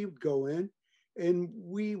that. Then we would go in and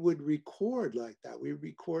we would record like that. We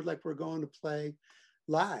record like we're going to play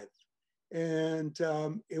live. And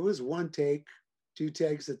it was 1 take, 2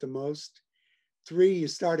 takes at the most. 3, you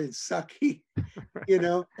started sucking, you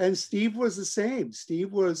know, and Steve was the same.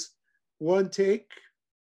 Steve was 1 take,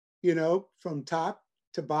 you know, from top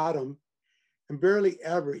to bottom, and barely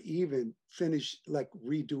ever even finished like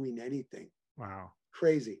redoing anything. Wow.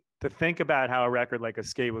 Crazy. To think about how a record like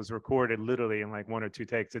Escape was recorded literally in like 1 or 2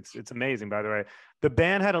 takes. It's amazing, by the way. The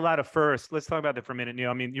band had a lot of firsts. Let's talk about that for a minute,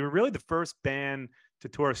 Neil. I mean, you were really the first band to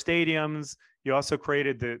tour stadiums. You also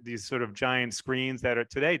created these sort of giant screens that are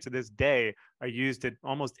today, to this day, are used at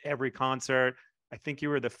almost every concert. I think you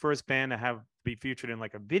were the first band to be featured in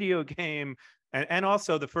like a video game, and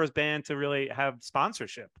also the first band to really have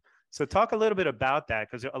sponsorship. So talk a little bit about that,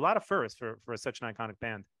 because a lot of firsts for such an iconic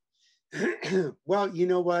band. Well, you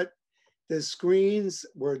know what? the screens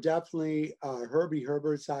were definitely Herbie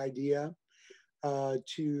Herbert's idea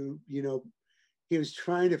to, you know, he was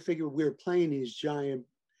trying to figure, we were playing these giant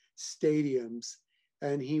stadiums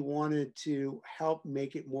and he wanted to help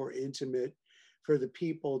make it more intimate for the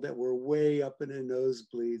people that were way up in the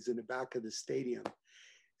nosebleeds in the back of the stadium.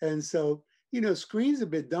 And so, you know, screens have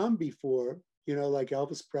been done before, you know, like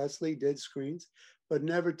Elvis Presley did screens, but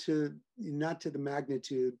not to the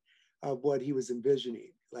magnitude of what he was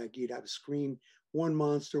envisioning. Like you'd have a screen, one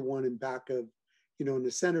monster, one in back of, you know, in the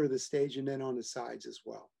center of the stage and then on the sides as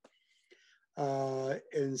well.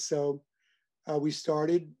 And so we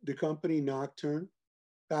started the company Nocturne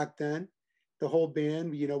back then. The whole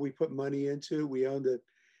band, you know, we put money into it. We owned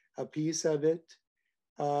a piece of it.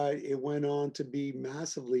 It went on to be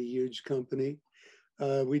massively huge company.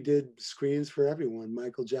 We did screens for everyone,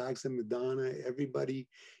 Michael Jackson, Madonna, everybody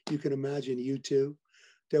you can imagine, U2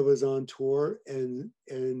 that was on tour and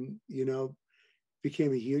you know,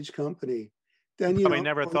 became a huge company. Then, you Probably know,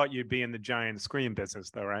 never thought you'd be in the giant screen business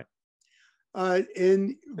though, right?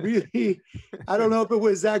 and really, I don't know if it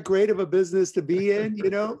was that great of a business to be in, you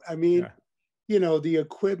know, I mean, you know, the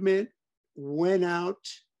equipment went out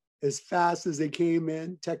as fast as they came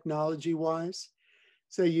in technology wise.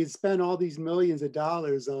 So you'd spend all these millions of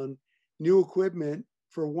dollars on new equipment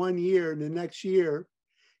for 1 year, and the next year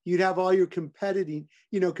you'd have all your competing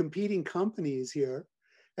companies here,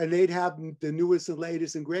 and they'd have the newest and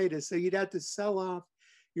latest and greatest. So you'd have to sell off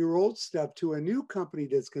your old stuff to a new company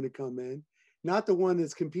that's going to come in, not the one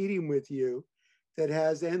that's competing with you that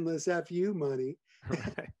has endless FU money.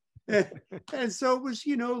 Right. And so it was,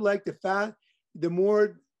 you know, like the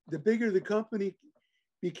bigger the company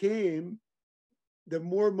became, the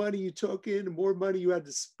more money you took in, the more money you had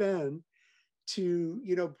to spend to,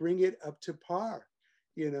 you know, bring it up to par,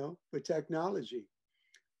 you know, with technology.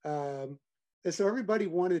 And so everybody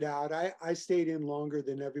wanted out. I stayed in longer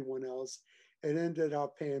than everyone else and ended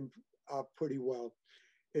up paying pretty well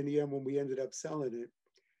in the end when we ended up selling it.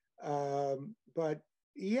 But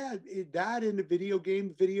yeah, that in the video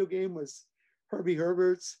game was Herbie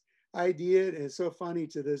Herbert's idea. And it's so funny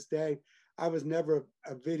to this day. I was never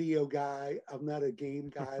a video guy. I'm not a game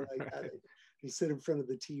guy like that. You sit in front of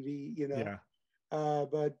the TV, you know. Yeah.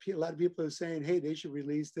 But a lot of people are saying, hey, they should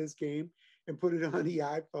release this game and put it on the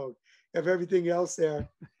iPhone. Have everything else there.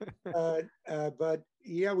 But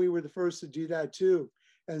yeah, we were the first to do that too.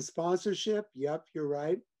 And sponsorship, yep, you're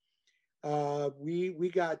right.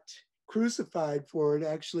 We got crucified for it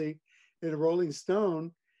actually in a Rolling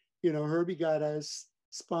Stone. You know, Herbie got us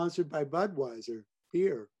sponsored by Budweiser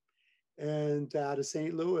beer and out of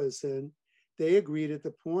St. Louis. And they agreed at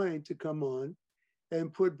the point to come on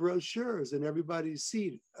and put brochures in everybody's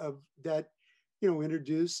seat of that, you know,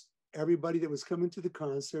 introduced everybody that was coming to the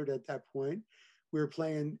concert at that point. We were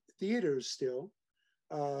playing theaters still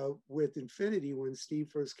with Infinity when Steve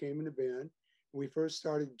first came in the band. We first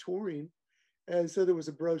started touring. And so there was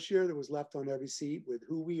a brochure that was left on every seat with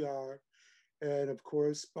who we are. And of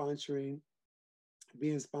course,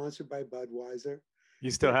 being sponsored by Budweiser.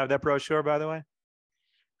 You still have that brochure, by the way?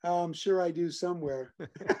 I'm sure I do somewhere.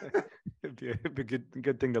 It'd be a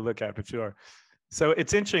good thing to look at for sure. So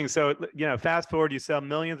it's interesting. So, you know, fast forward, you sell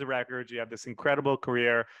millions of records. You have this incredible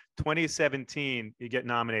career. 2017, you get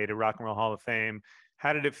nominated Rock and Roll Hall of Fame.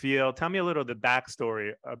 How did it feel? Tell me a little of the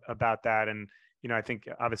backstory about that. And, you know, I think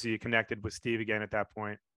obviously you connected with Steve again at that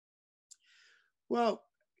point. Well,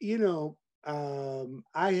 you know,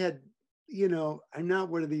 I had, you know, I'm not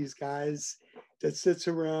one of these guys that sits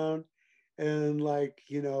around and like,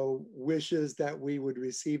 you know, wishes that we would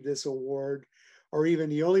receive this award, or even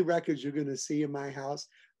the only records you're going to see in my house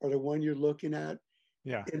are the one you're looking at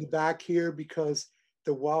in the back here, because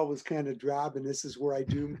the wall was kind of drab and this is where I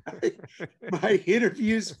do my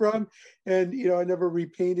interviews from. And, you know, I never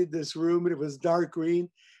repainted this room and it was dark green.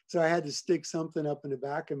 So I had to stick something up in the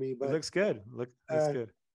back of me. But it looks good. Looks good.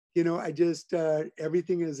 You know, I just,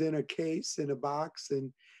 everything is in a case, in a box,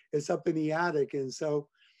 and it's up in the attic. And so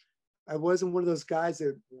I wasn't one of those guys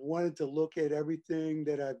that wanted to look at everything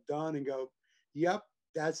that I've done and go, yep,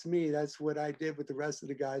 that's me. That's what I did with the rest of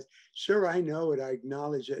the guys. Sure, I know it. I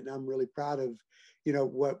acknowledge it. And I'm really proud of, you know,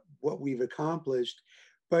 what we've accomplished.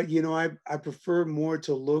 But, you know, I prefer more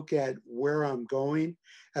to look at where I'm going.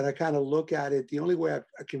 And I kind of look at it. The only way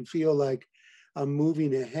I can feel like I'm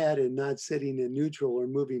moving ahead and not sitting in neutral or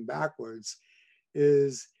moving backwards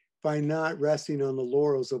is by not resting on the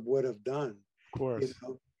laurels of what I've done. Of course.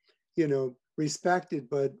 You know, respect it,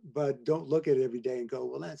 but don't look at it every day and go,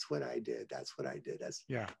 well, that's what I did. That's what I did. That's,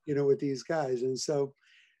 you know, with these guys. And so,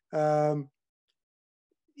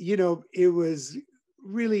 you know, it was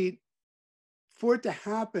really for it to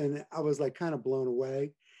happen, I was like kind of blown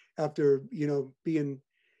away after, being,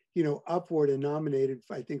 upward and nominated,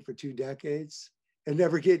 I think, for 2 decades and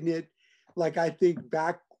never getting it. Like, I think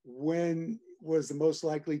back when was the most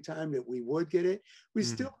likely time that we would get it. We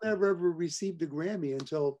still never ever received a Grammy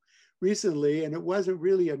until recently. And it wasn't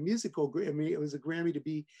really a musical Grammy. It was a Grammy to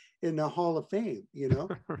be in the Hall of Fame,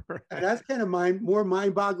 Right. And that's kind of more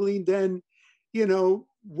mind boggling than,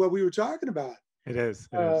 what we were talking about. It is.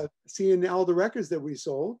 Seeing all the records that we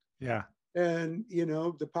sold. Yeah. And,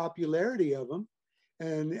 the popularity of them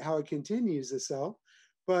and how it continues to sell.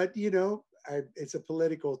 But, it's a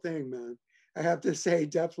political thing, man. I have to say,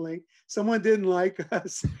 definitely, someone didn't like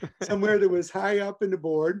us somewhere that was high up in the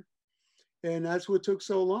board. And that's what took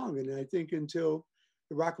so long. And I think until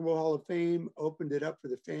the Rock and Roll Hall of Fame opened it up for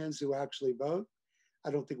the fans who actually vote,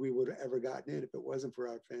 I don't think we would have ever gotten in if it wasn't for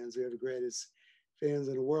our fans. They're the greatest fans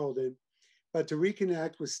in the world. But to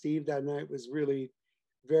reconnect with Steve that night was really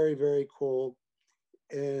very, very cool.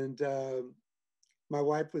 And my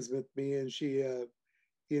wife was with me, and she,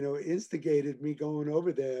 instigated me going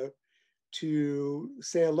over there to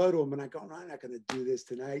say hello to him. And I go, no, I'm not going to do this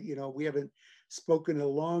tonight. We haven't spoken in a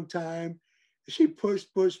long time. She pushed.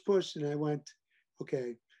 And I went,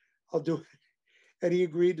 okay, I'll do it. And he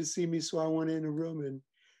agreed to see me. So I went in a room and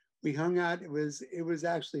we hung out. It was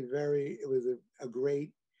actually it was a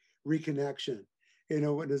great reconnection. It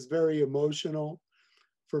was very emotional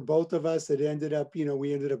for both of us. It ended up,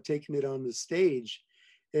 we ended up taking it on the stage.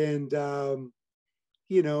 And,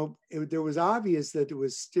 there was obvious that there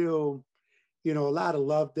was still, a lot of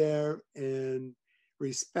love there and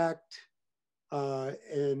respect,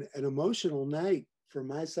 and an emotional night for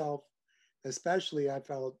myself, especially, I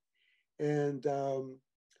felt. And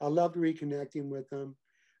I loved reconnecting with them.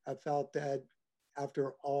 I felt that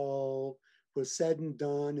after all was said and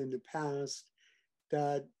done in the past,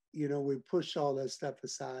 that, we pushed all that stuff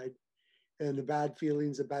aside and the bad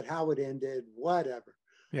feelings about how it ended, whatever.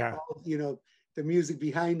 Yeah. All, the music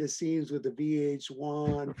behind the scenes with the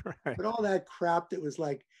VH1, Right. but all that crap that was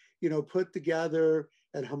like, put together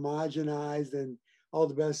and homogenized and all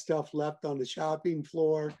the best stuff left on the shopping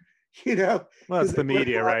floor, Well, it's the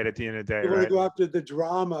media, right? At the end of the day, you want right? to go after the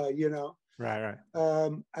drama, Right.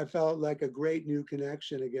 I felt like a great new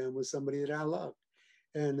connection again with somebody that I loved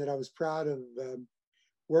and that I was proud of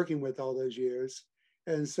working with all those years.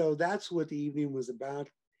 And so that's what the evening was about.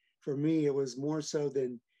 For me, it was more so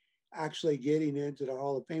than actually getting into the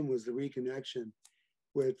Hall of Fame, was the reconnection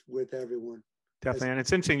with everyone. Definitely. And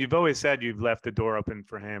it's interesting. You've always said you've left the door open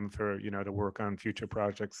for him for, to work on future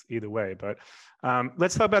projects either way. But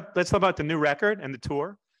let's talk about the new record and the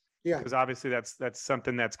tour. Yeah. Because obviously that's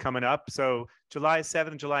something that's coming up. So July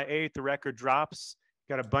 7th, July 8th, the record drops.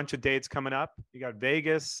 You got a bunch of dates coming up. You got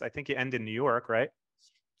Vegas. I think you end in New York, right?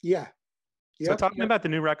 Yeah. So talking about the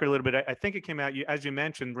new record a little bit, I think it came out, as you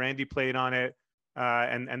mentioned, Randy played on it,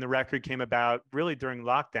 and the record came about really during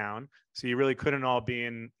lockdown. So you really couldn't all be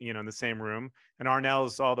in the same room. And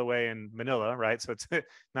Arnell's all the way in Manila, right? So it's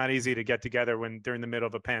not easy to get together during the middle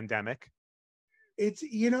of a pandemic. It's,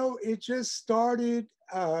 it just started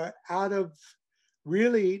out of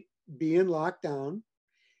really being locked down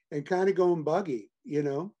and kind of going buggy,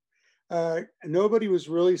 nobody was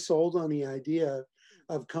really sold on the idea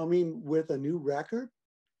of coming with a new record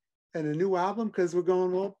and a new album, because we're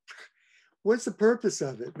going, well, what's the purpose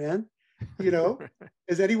of it, man?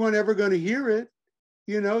 Is anyone ever going to hear it?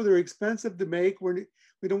 They're expensive to make. We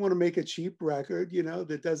don't want to make a cheap record,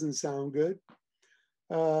 that doesn't sound good.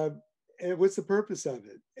 And what's the purpose of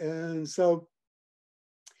it? And so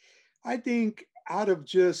I think out of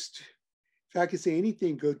just, if I could say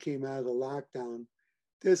anything good came out of the lockdown,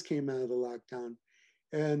 this came out of the lockdown.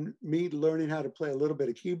 And me learning how to play a little bit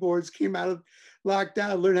of keyboards came out of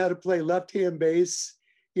lockdown, learn how to play left-hand bass,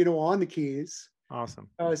 on the keys. Awesome.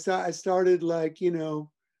 So I started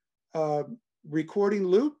recording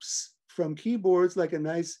loops from keyboards, like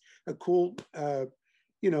a cool,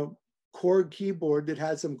 chord keyboard that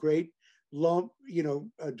had some great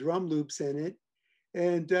drum loops in it,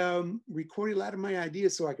 and recording a lot of my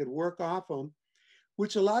ideas so I could work off them,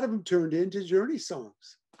 which a lot of them turned into Journey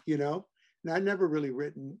songs, and I'd never really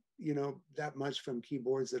written, that much from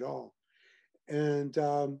keyboards at all. And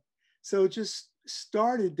so it just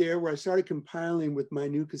started there, where I started compiling with my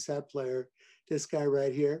new cassette player, this guy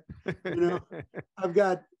right here. I've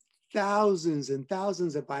got thousands and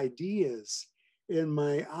thousands of ideas in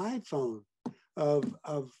my iPhone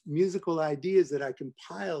of musical ideas that I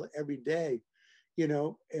compile every day,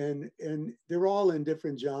 and they're all in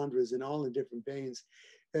different genres and all in different veins.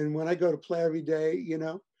 And when I go to play every day,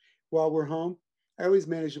 while we're home, I always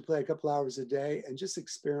manage to play a couple hours a day and just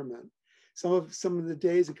experiment. some of the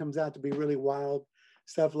days it comes out to be really wild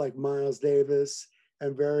stuff like Miles Davis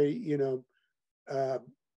and very,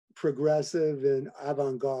 progressive and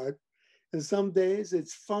avant-garde. And some days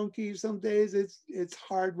it's funky, some days it's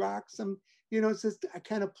hard rock, some, it's just I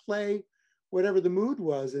kind of play whatever the mood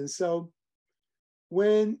was. And so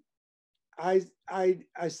when I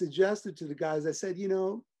suggested to the guys, I said,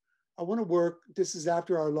 I want to work. This is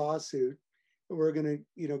after our lawsuit. We're going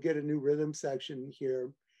to, get a new rhythm section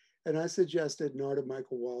here. And I suggested Narada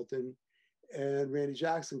Michael Walton and Randy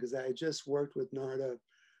Jackson because I had just worked with Narada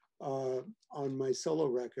on my solo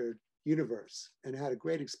record, Universe, and had a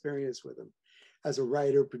great experience with him as a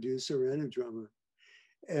writer, producer, and a drummer.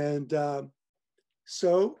 And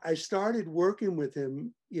so I started working with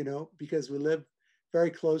him, because we live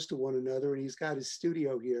very close to one another, and he's got his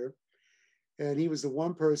studio here. And he was the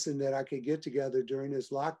one person that I could get together during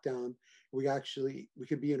this lockdown. We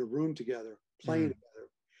could be in a room together, playing together.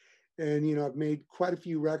 And, I've made quite a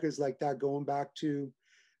few records like that, going back to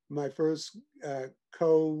my first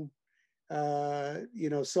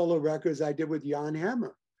solo records I did with Jan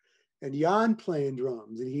Hammer. And Jan playing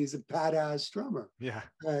drums, and he's a badass drummer. Yeah.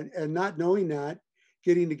 And not knowing that,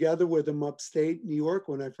 getting together with him upstate New York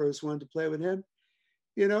when I first wanted to play with him,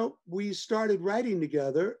 we started writing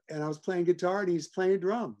together, and I was playing guitar and he's playing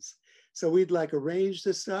drums. So we'd like arrange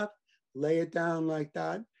the stuff, lay it down like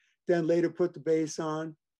that, then later put the bass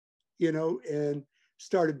on, and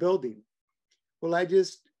started building. Well, I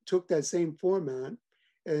just took that same format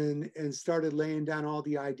and started laying down all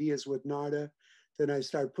the ideas with Narada. Then I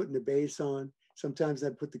started putting the bass on. Sometimes I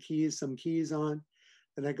put some keys on.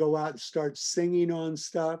 Then I go out and start singing on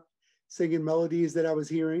stuff, singing melodies that I was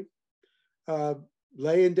hearing,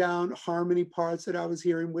 laying down harmony parts that I was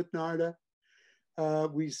hearing with Narada.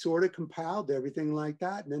 We sort of compiled everything like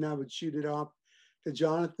that. And then I would shoot it off to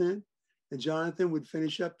Jonathan, and Jonathan would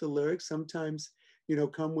finish up the lyrics. Sometimes,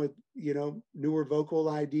 come with, newer vocal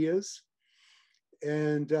ideas.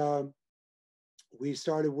 And we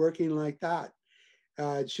started working like that.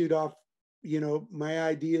 I'd shoot off, my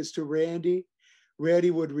ideas to Randy.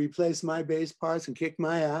 Randy would replace my bass parts and kick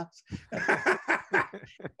my ass.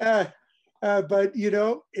 But,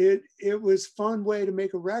 it was a fun way to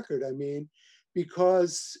make a record. I mean,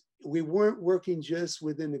 because we weren't working just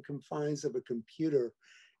within the confines of a computer.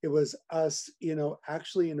 It was us,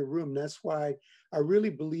 actually in a room. That's why I really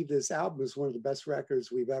believe this album is one of the best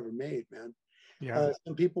records we've ever made, man. Yeah.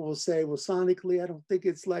 Some people will say, well, sonically, I don't think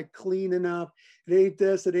it's like clean enough. It ain't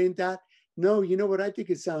this, it ain't that. No, you know what? I think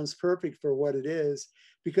it sounds perfect for what it is,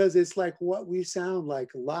 because it's like what we sound like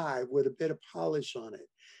live with a bit of polish on it.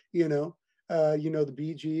 The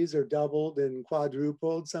Bee Gees are doubled and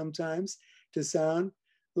quadrupled sometimes to sound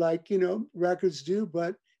like, records do,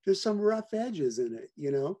 but there's some rough edges in it.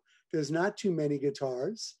 There's not too many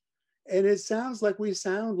guitars, and it sounds like we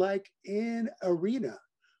sound like in arena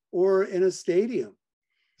or in a stadium.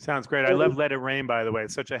 Sounds great. I love Let It Rain, by the way.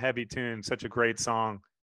 It's such a heavy tune, such a great song.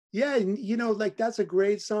 Yeah, and that's a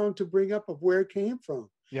great song to bring up of where it came from.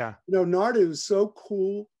 Yeah. Narada was so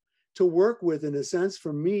cool to work with, in a sense,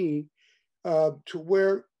 for me, to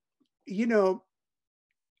where,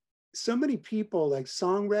 so many people like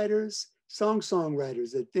songwriters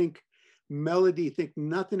that think melody, think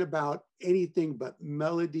nothing about anything but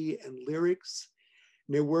melody and lyrics.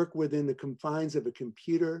 And they work within the confines of a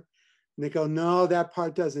computer. And they go, no, that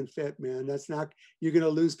part doesn't fit, man. That's not, you're going to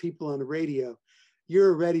lose people on the radio.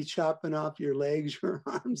 You're already chopping off your legs, your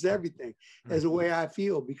arms, everything, as a way I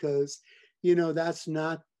feel, because, that's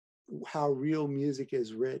not how real music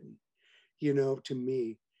is written, to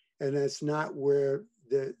me. And that's not where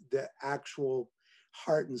the actual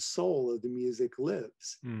heart and soul of the music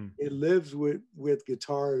lives. It lives with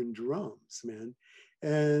guitar and drums, man.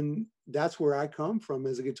 And that's where I come from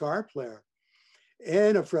as a guitar player,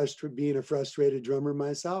 and being a frustrated drummer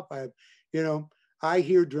myself. I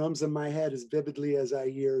hear drums in my head as vividly as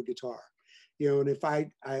I hear guitar, and if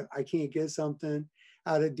I can't get something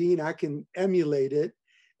out of Dean, I can emulate it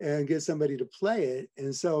and get somebody to play it.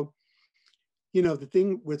 And so, the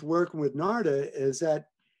thing with working with Narada is that,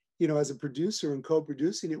 as a producer and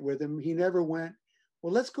co-producing it with him, he never went,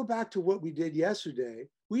 well, let's go back to what we did yesterday.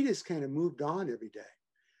 We just kind of moved on every day.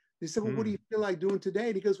 He said, well, what do you feel like doing today?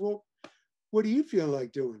 And he goes, well, what do you feel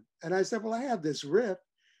like doing? And I said, well, I have this riff,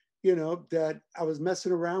 that I was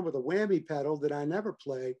messing around with a whammy pedal that I never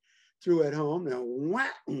play through at home. Now,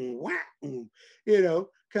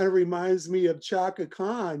 kind of reminds me of Chaka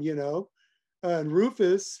Khan, and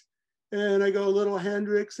Rufus. And I go a little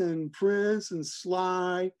Hendrix and Prince and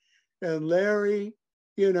Sly and Larry,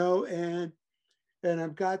 and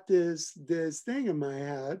I've got this thing in my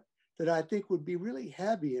head that I think would be really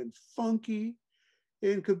heavy and funky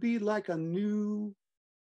and could be like a new,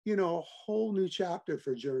 a whole new chapter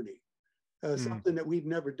for Journey, something that we've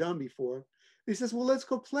never done before. He says, well, let's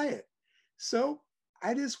go play it. So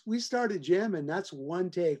we started jamming. That's one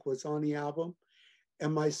take what's on the album.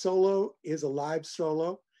 And my solo is a live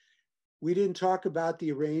solo. We didn't talk about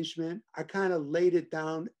the arrangement. I kind of laid it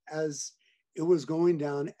down as it was going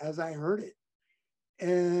down as I heard it.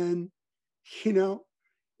 And,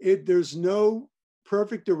 there's no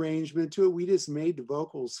perfect arrangement to it. We just made the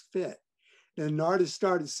vocals fit. And an artist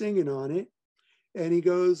started singing on it. And he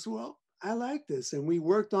goes, well, I like this. And we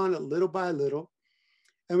worked on it little by little.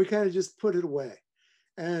 And we kind of just put it away.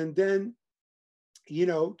 And then,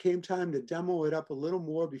 came time to demo it up a little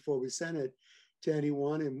more before we sent it to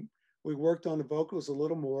anyone. And we worked on the vocals a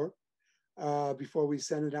little more before we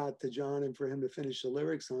sent it out to John and for him to finish the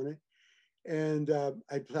lyrics on it. And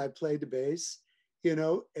I played the bass,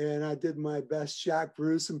 and I did my best Jack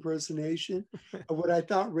Bruce impersonation of what I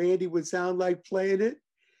thought Randy would sound like playing it,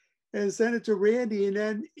 and sent it to Randy. And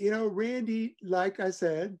then, Randy, like I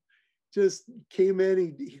said, just came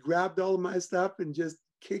in, he grabbed all of my stuff and just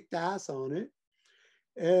kicked ass on it.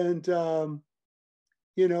 And, a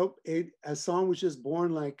song was just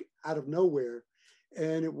born like out of nowhere.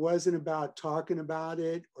 And it wasn't about talking about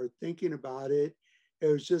it or thinking about it. It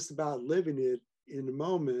was just about living it in the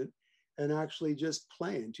moment and actually just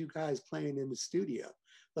playing, two guys playing in the studio,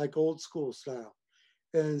 like old school style.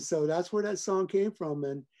 And so that's where that song came from.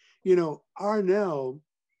 And, Arnel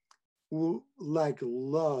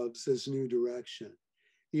loves this new direction,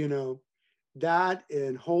 that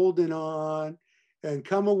and Holding On and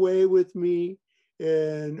Come Away With Me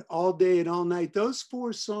and All Day and All Night, those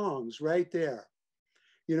 4 songs right there.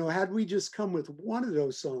 Had we just come with one of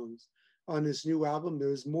those songs on this new album,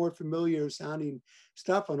 there's more familiar sounding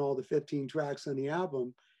stuff on all the 15 tracks on the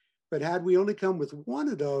album. But had we only come with one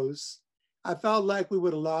of those, I felt like we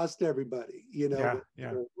would have lost everybody,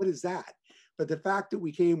 What is that? But the fact that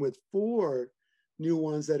we came with 4 new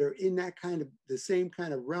ones that are in that kind of the same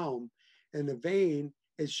kind of realm and the vein,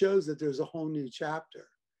 it shows that there's a whole new chapter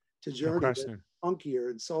to Journey, that's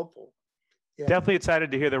funkier and soulful. Yeah. Definitely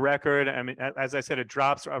excited to hear the record. I mean, as I said, it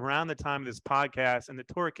drops around the time of this podcast, and the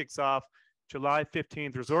tour kicks off July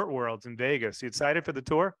 15th, Resort Worlds in Vegas. You excited for the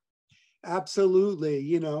tour?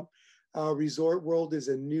 Absolutely. Resort World is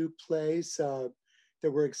a new place that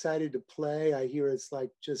we're excited to play. I hear it's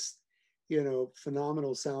like just,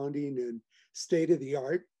 phenomenal sounding and state of the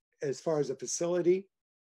art as far as a facility,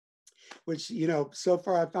 which, so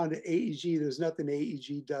far I found at AEG, there's nothing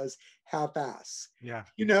AEG does half-ass. Yeah.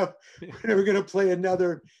 We're never going to play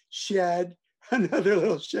another shed, another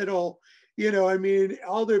little shithole.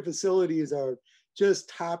 All their facilities are just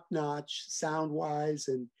top-notch sound-wise,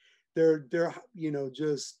 and they're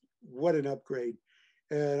just what an upgrade.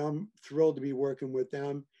 And I'm thrilled to be working with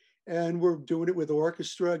them. And we're doing it with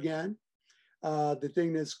orchestra again. The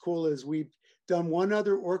thing that's cool is we've done one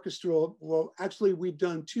other orchestral. Well, actually, we've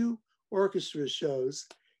done 2 orchestra shows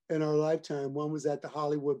in our lifetime. One was at the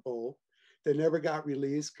Hollywood Bowl that never got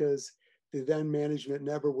released because the then management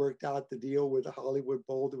never worked out the deal with the Hollywood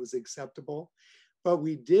Bowl that was acceptable. But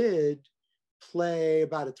we did play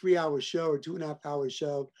about a 3-hour show or 2.5-hour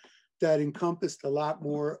show that encompassed a lot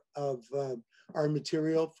more of our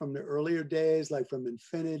material from the earlier days, like from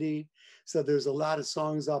Infinity. So there's a lot of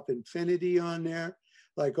songs off Infinity on there,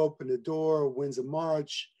 like Open the Door, Winds of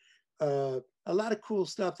March, a lot of cool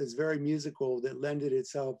stuff that's very musical that lended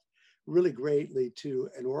itself really greatly to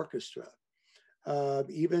an orchestra.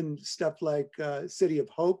 Even stuff like City of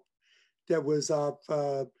Hope that was off,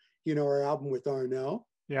 our album with Arnel.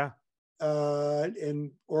 Yeah.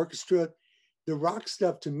 And orchestra. The rock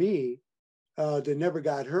stuff to me that never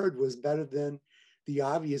got heard was better than the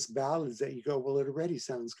obvious ballads that you go, well, it already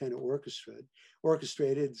sounds kind of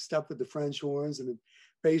orchestrated stuff with the French horns and the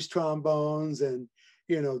bass trombones and,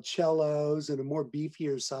 cellos, and a more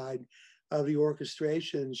beefier side of the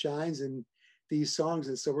orchestration shines in these songs.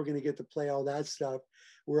 And so we're going to get to play all that stuff.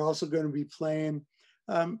 We're also going to be playing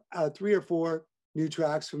 3 or 4 new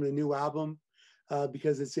tracks from the new album.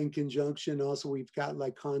 Because it's in conjunction. Also, we've got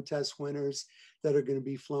like contest winners that are going to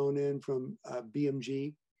be flown in from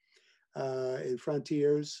BMG and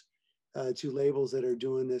Frontiers, 2 labels that are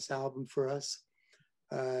doing this album for us.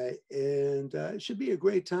 And it should be a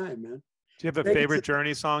great time, man. Do you have a favorite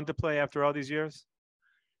Journey song to play after all these years?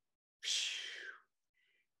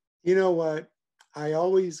 You know what? I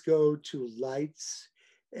always go to Lights.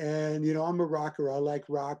 And, I'm a rocker. I like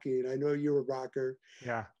rocking. I know you're a rocker.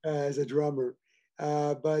 Yeah. As a drummer.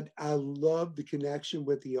 But I love the connection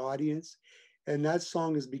with the audience. And that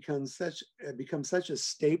song has become such a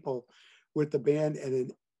staple with the band, and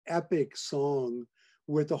an epic song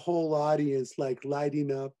with the whole audience like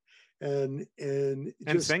lighting up and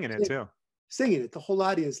just singing it too. Singing it, the whole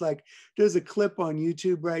audience. Like there's a clip on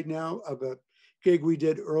YouTube right now of a gig we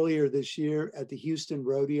did earlier this year at the Houston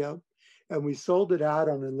Rodeo, and we sold it out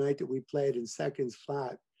on the night that we played in Seconds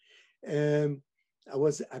Flat. And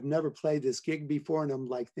I've never played this gig before, and I'm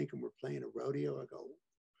like thinking we're playing a rodeo. I go,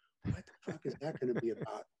 what the fuck is that going to be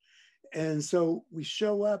about? And so we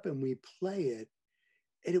show up and we play it,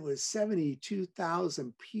 and it was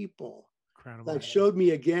 72,000 people. Incredible. Like showed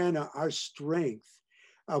me again our strength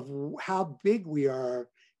of how big we are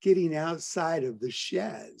getting outside of the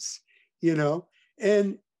sheds, you know,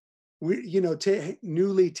 and we, you know,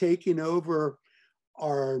 newly taking over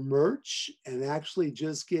our merch and actually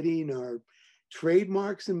just getting our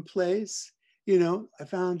trademarks in place. You know, I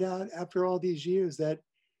found out after all these years that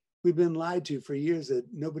we've been lied to for years, that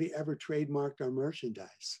nobody ever trademarked our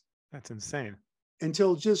merchandise. That's insane.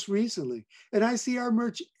 Until just recently. And I see our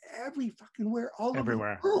merch every fucking where, all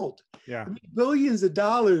everywhere. Over the world. Yeah. I mean, billions of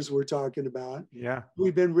dollars we're talking about. Yeah.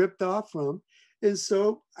 We've been ripped off from. And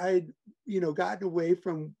so I, you know, gotten away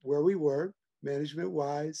from where we were, management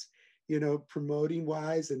wise, you know, promoting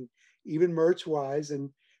wise, and even merch wise.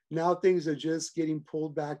 And now things are just getting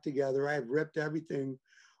pulled back together. I've ripped everything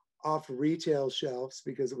off retail shelves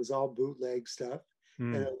because it was all bootleg stuff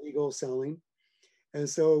and illegal selling. And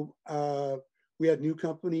so we had new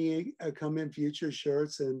company come in, Future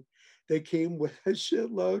Shirts, and they came with a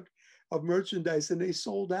shitload of merchandise, and they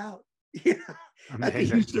sold out. You know, at the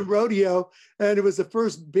Houston Rodeo. And it was the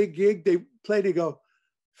first big gig they played. They go,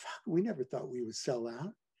 fuck, we never thought we would sell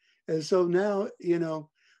out. And so now, you know,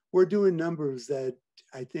 we're doing numbers that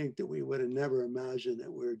I think that we would have never imagined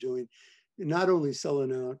that we were doing. Not only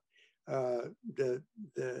selling out the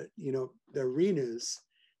you know, the arenas,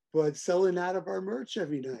 but selling out of our merch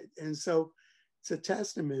every night. And so it's a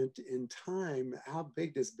testament in time how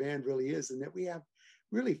big this band really is, and that we have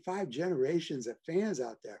really 5 generations of fans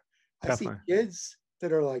out there. Definitely. I see kids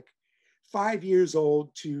that are like 5 years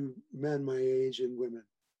old to men my age and women.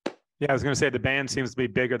 Yeah, I was going to say the band seems to be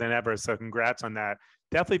bigger than ever. So congrats on that.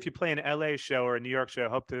 Definitely, if you play an LA show or a New York show,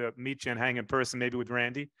 hope to meet you and hang in person, maybe with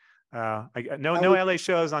Randy. No LA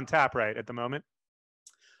shows on tap right at the moment.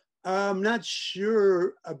 I'm not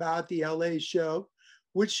sure about the LA show.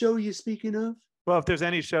 Which show are you speaking of? Well, if there's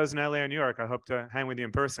any shows in LA or New York, I hope to hang with you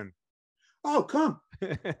in person. Oh, come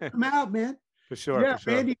out, man. For sure. Yeah,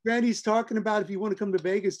 for sure. Randy's talking about, if you want to come to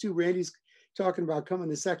Vegas too, Randy's talking about coming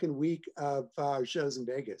the second week of our shows in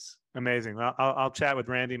Vegas. Amazing. Well, I'll chat with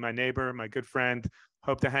Randy, my neighbor, my good friend.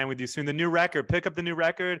 Hope to hang with you soon. The new record, pick up the new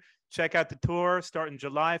record. Check out the tour starting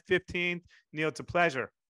July 15th. Neil, it's a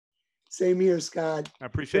pleasure. Same here, Scott. I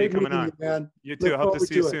appreciate you coming on. You, man. You too. Hope to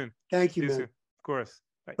see you soon. Thank you, man. Soon. Of course.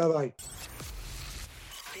 Bye-bye.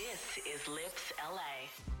 This is Lips LA.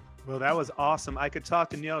 Well, that was awesome. I could talk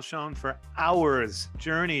to Neil Schon for hours.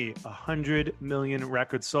 Journey, 100 million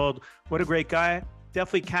records sold. What a great guy.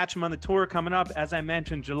 Definitely catch him on the tour coming up. As I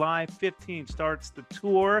mentioned, July 15th starts the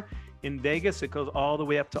tour in Vegas. It goes all the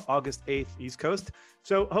way up to August 8th, East Coast.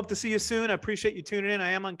 So hope to see you soon. I appreciate you tuning in.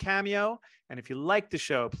 I am on Cameo. And if you like the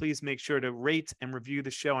show, please make sure to rate and review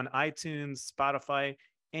the show on iTunes, Spotify,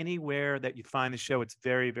 anywhere that you find the show. It's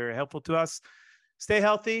very, very helpful to us. Stay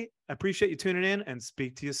healthy. I appreciate you tuning in, and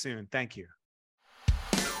speak to you soon. Thank you.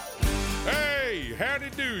 Hey, howdy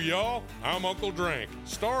do, y'all. I'm Uncle Drank,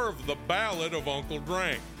 star of The Ballad of Uncle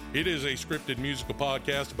Drank. It is a scripted musical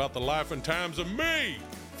podcast about the life and times of me,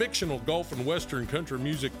 fictional golf and western country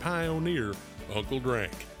music pioneer, Uncle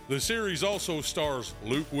Drank. The series also stars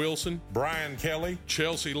Luke Wilson, Brian Kelly,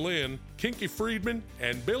 Chelsea Lynn, Kinky Friedman,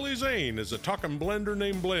 and Billy Zane as a talking blender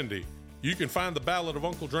named Blendy. You can find The Ballad of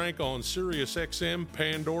Uncle Drank on SiriusXM,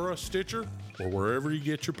 Pandora, Stitcher, or wherever you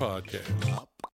get your podcasts.